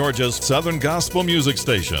 North Georgia's Southern Gospel Music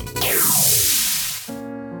Station.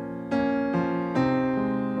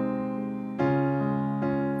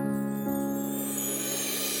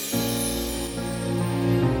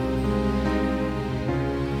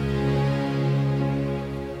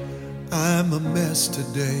 I'm a mess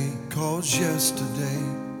today, 'cause yesterday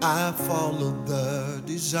I followed the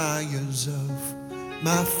desires of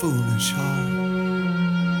my foolish heart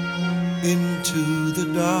into the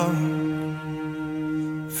dark,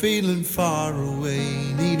 feeling far away,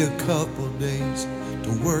 need a couple days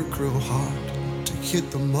to work real hard, to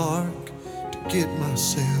hit the mark, to get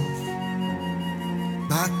myself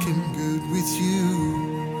back in good with you.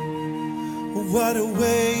 What a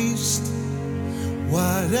waste,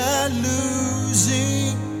 what a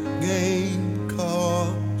losing game,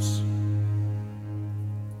 'cause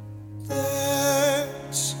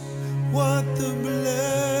that's what the blood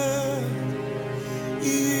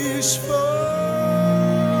is for.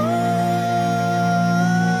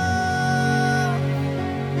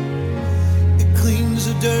 It cleans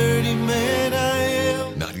the dirty man I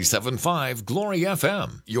am. 97.5 Glory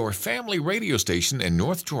FM, your family radio station in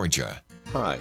North Georgia. Hi,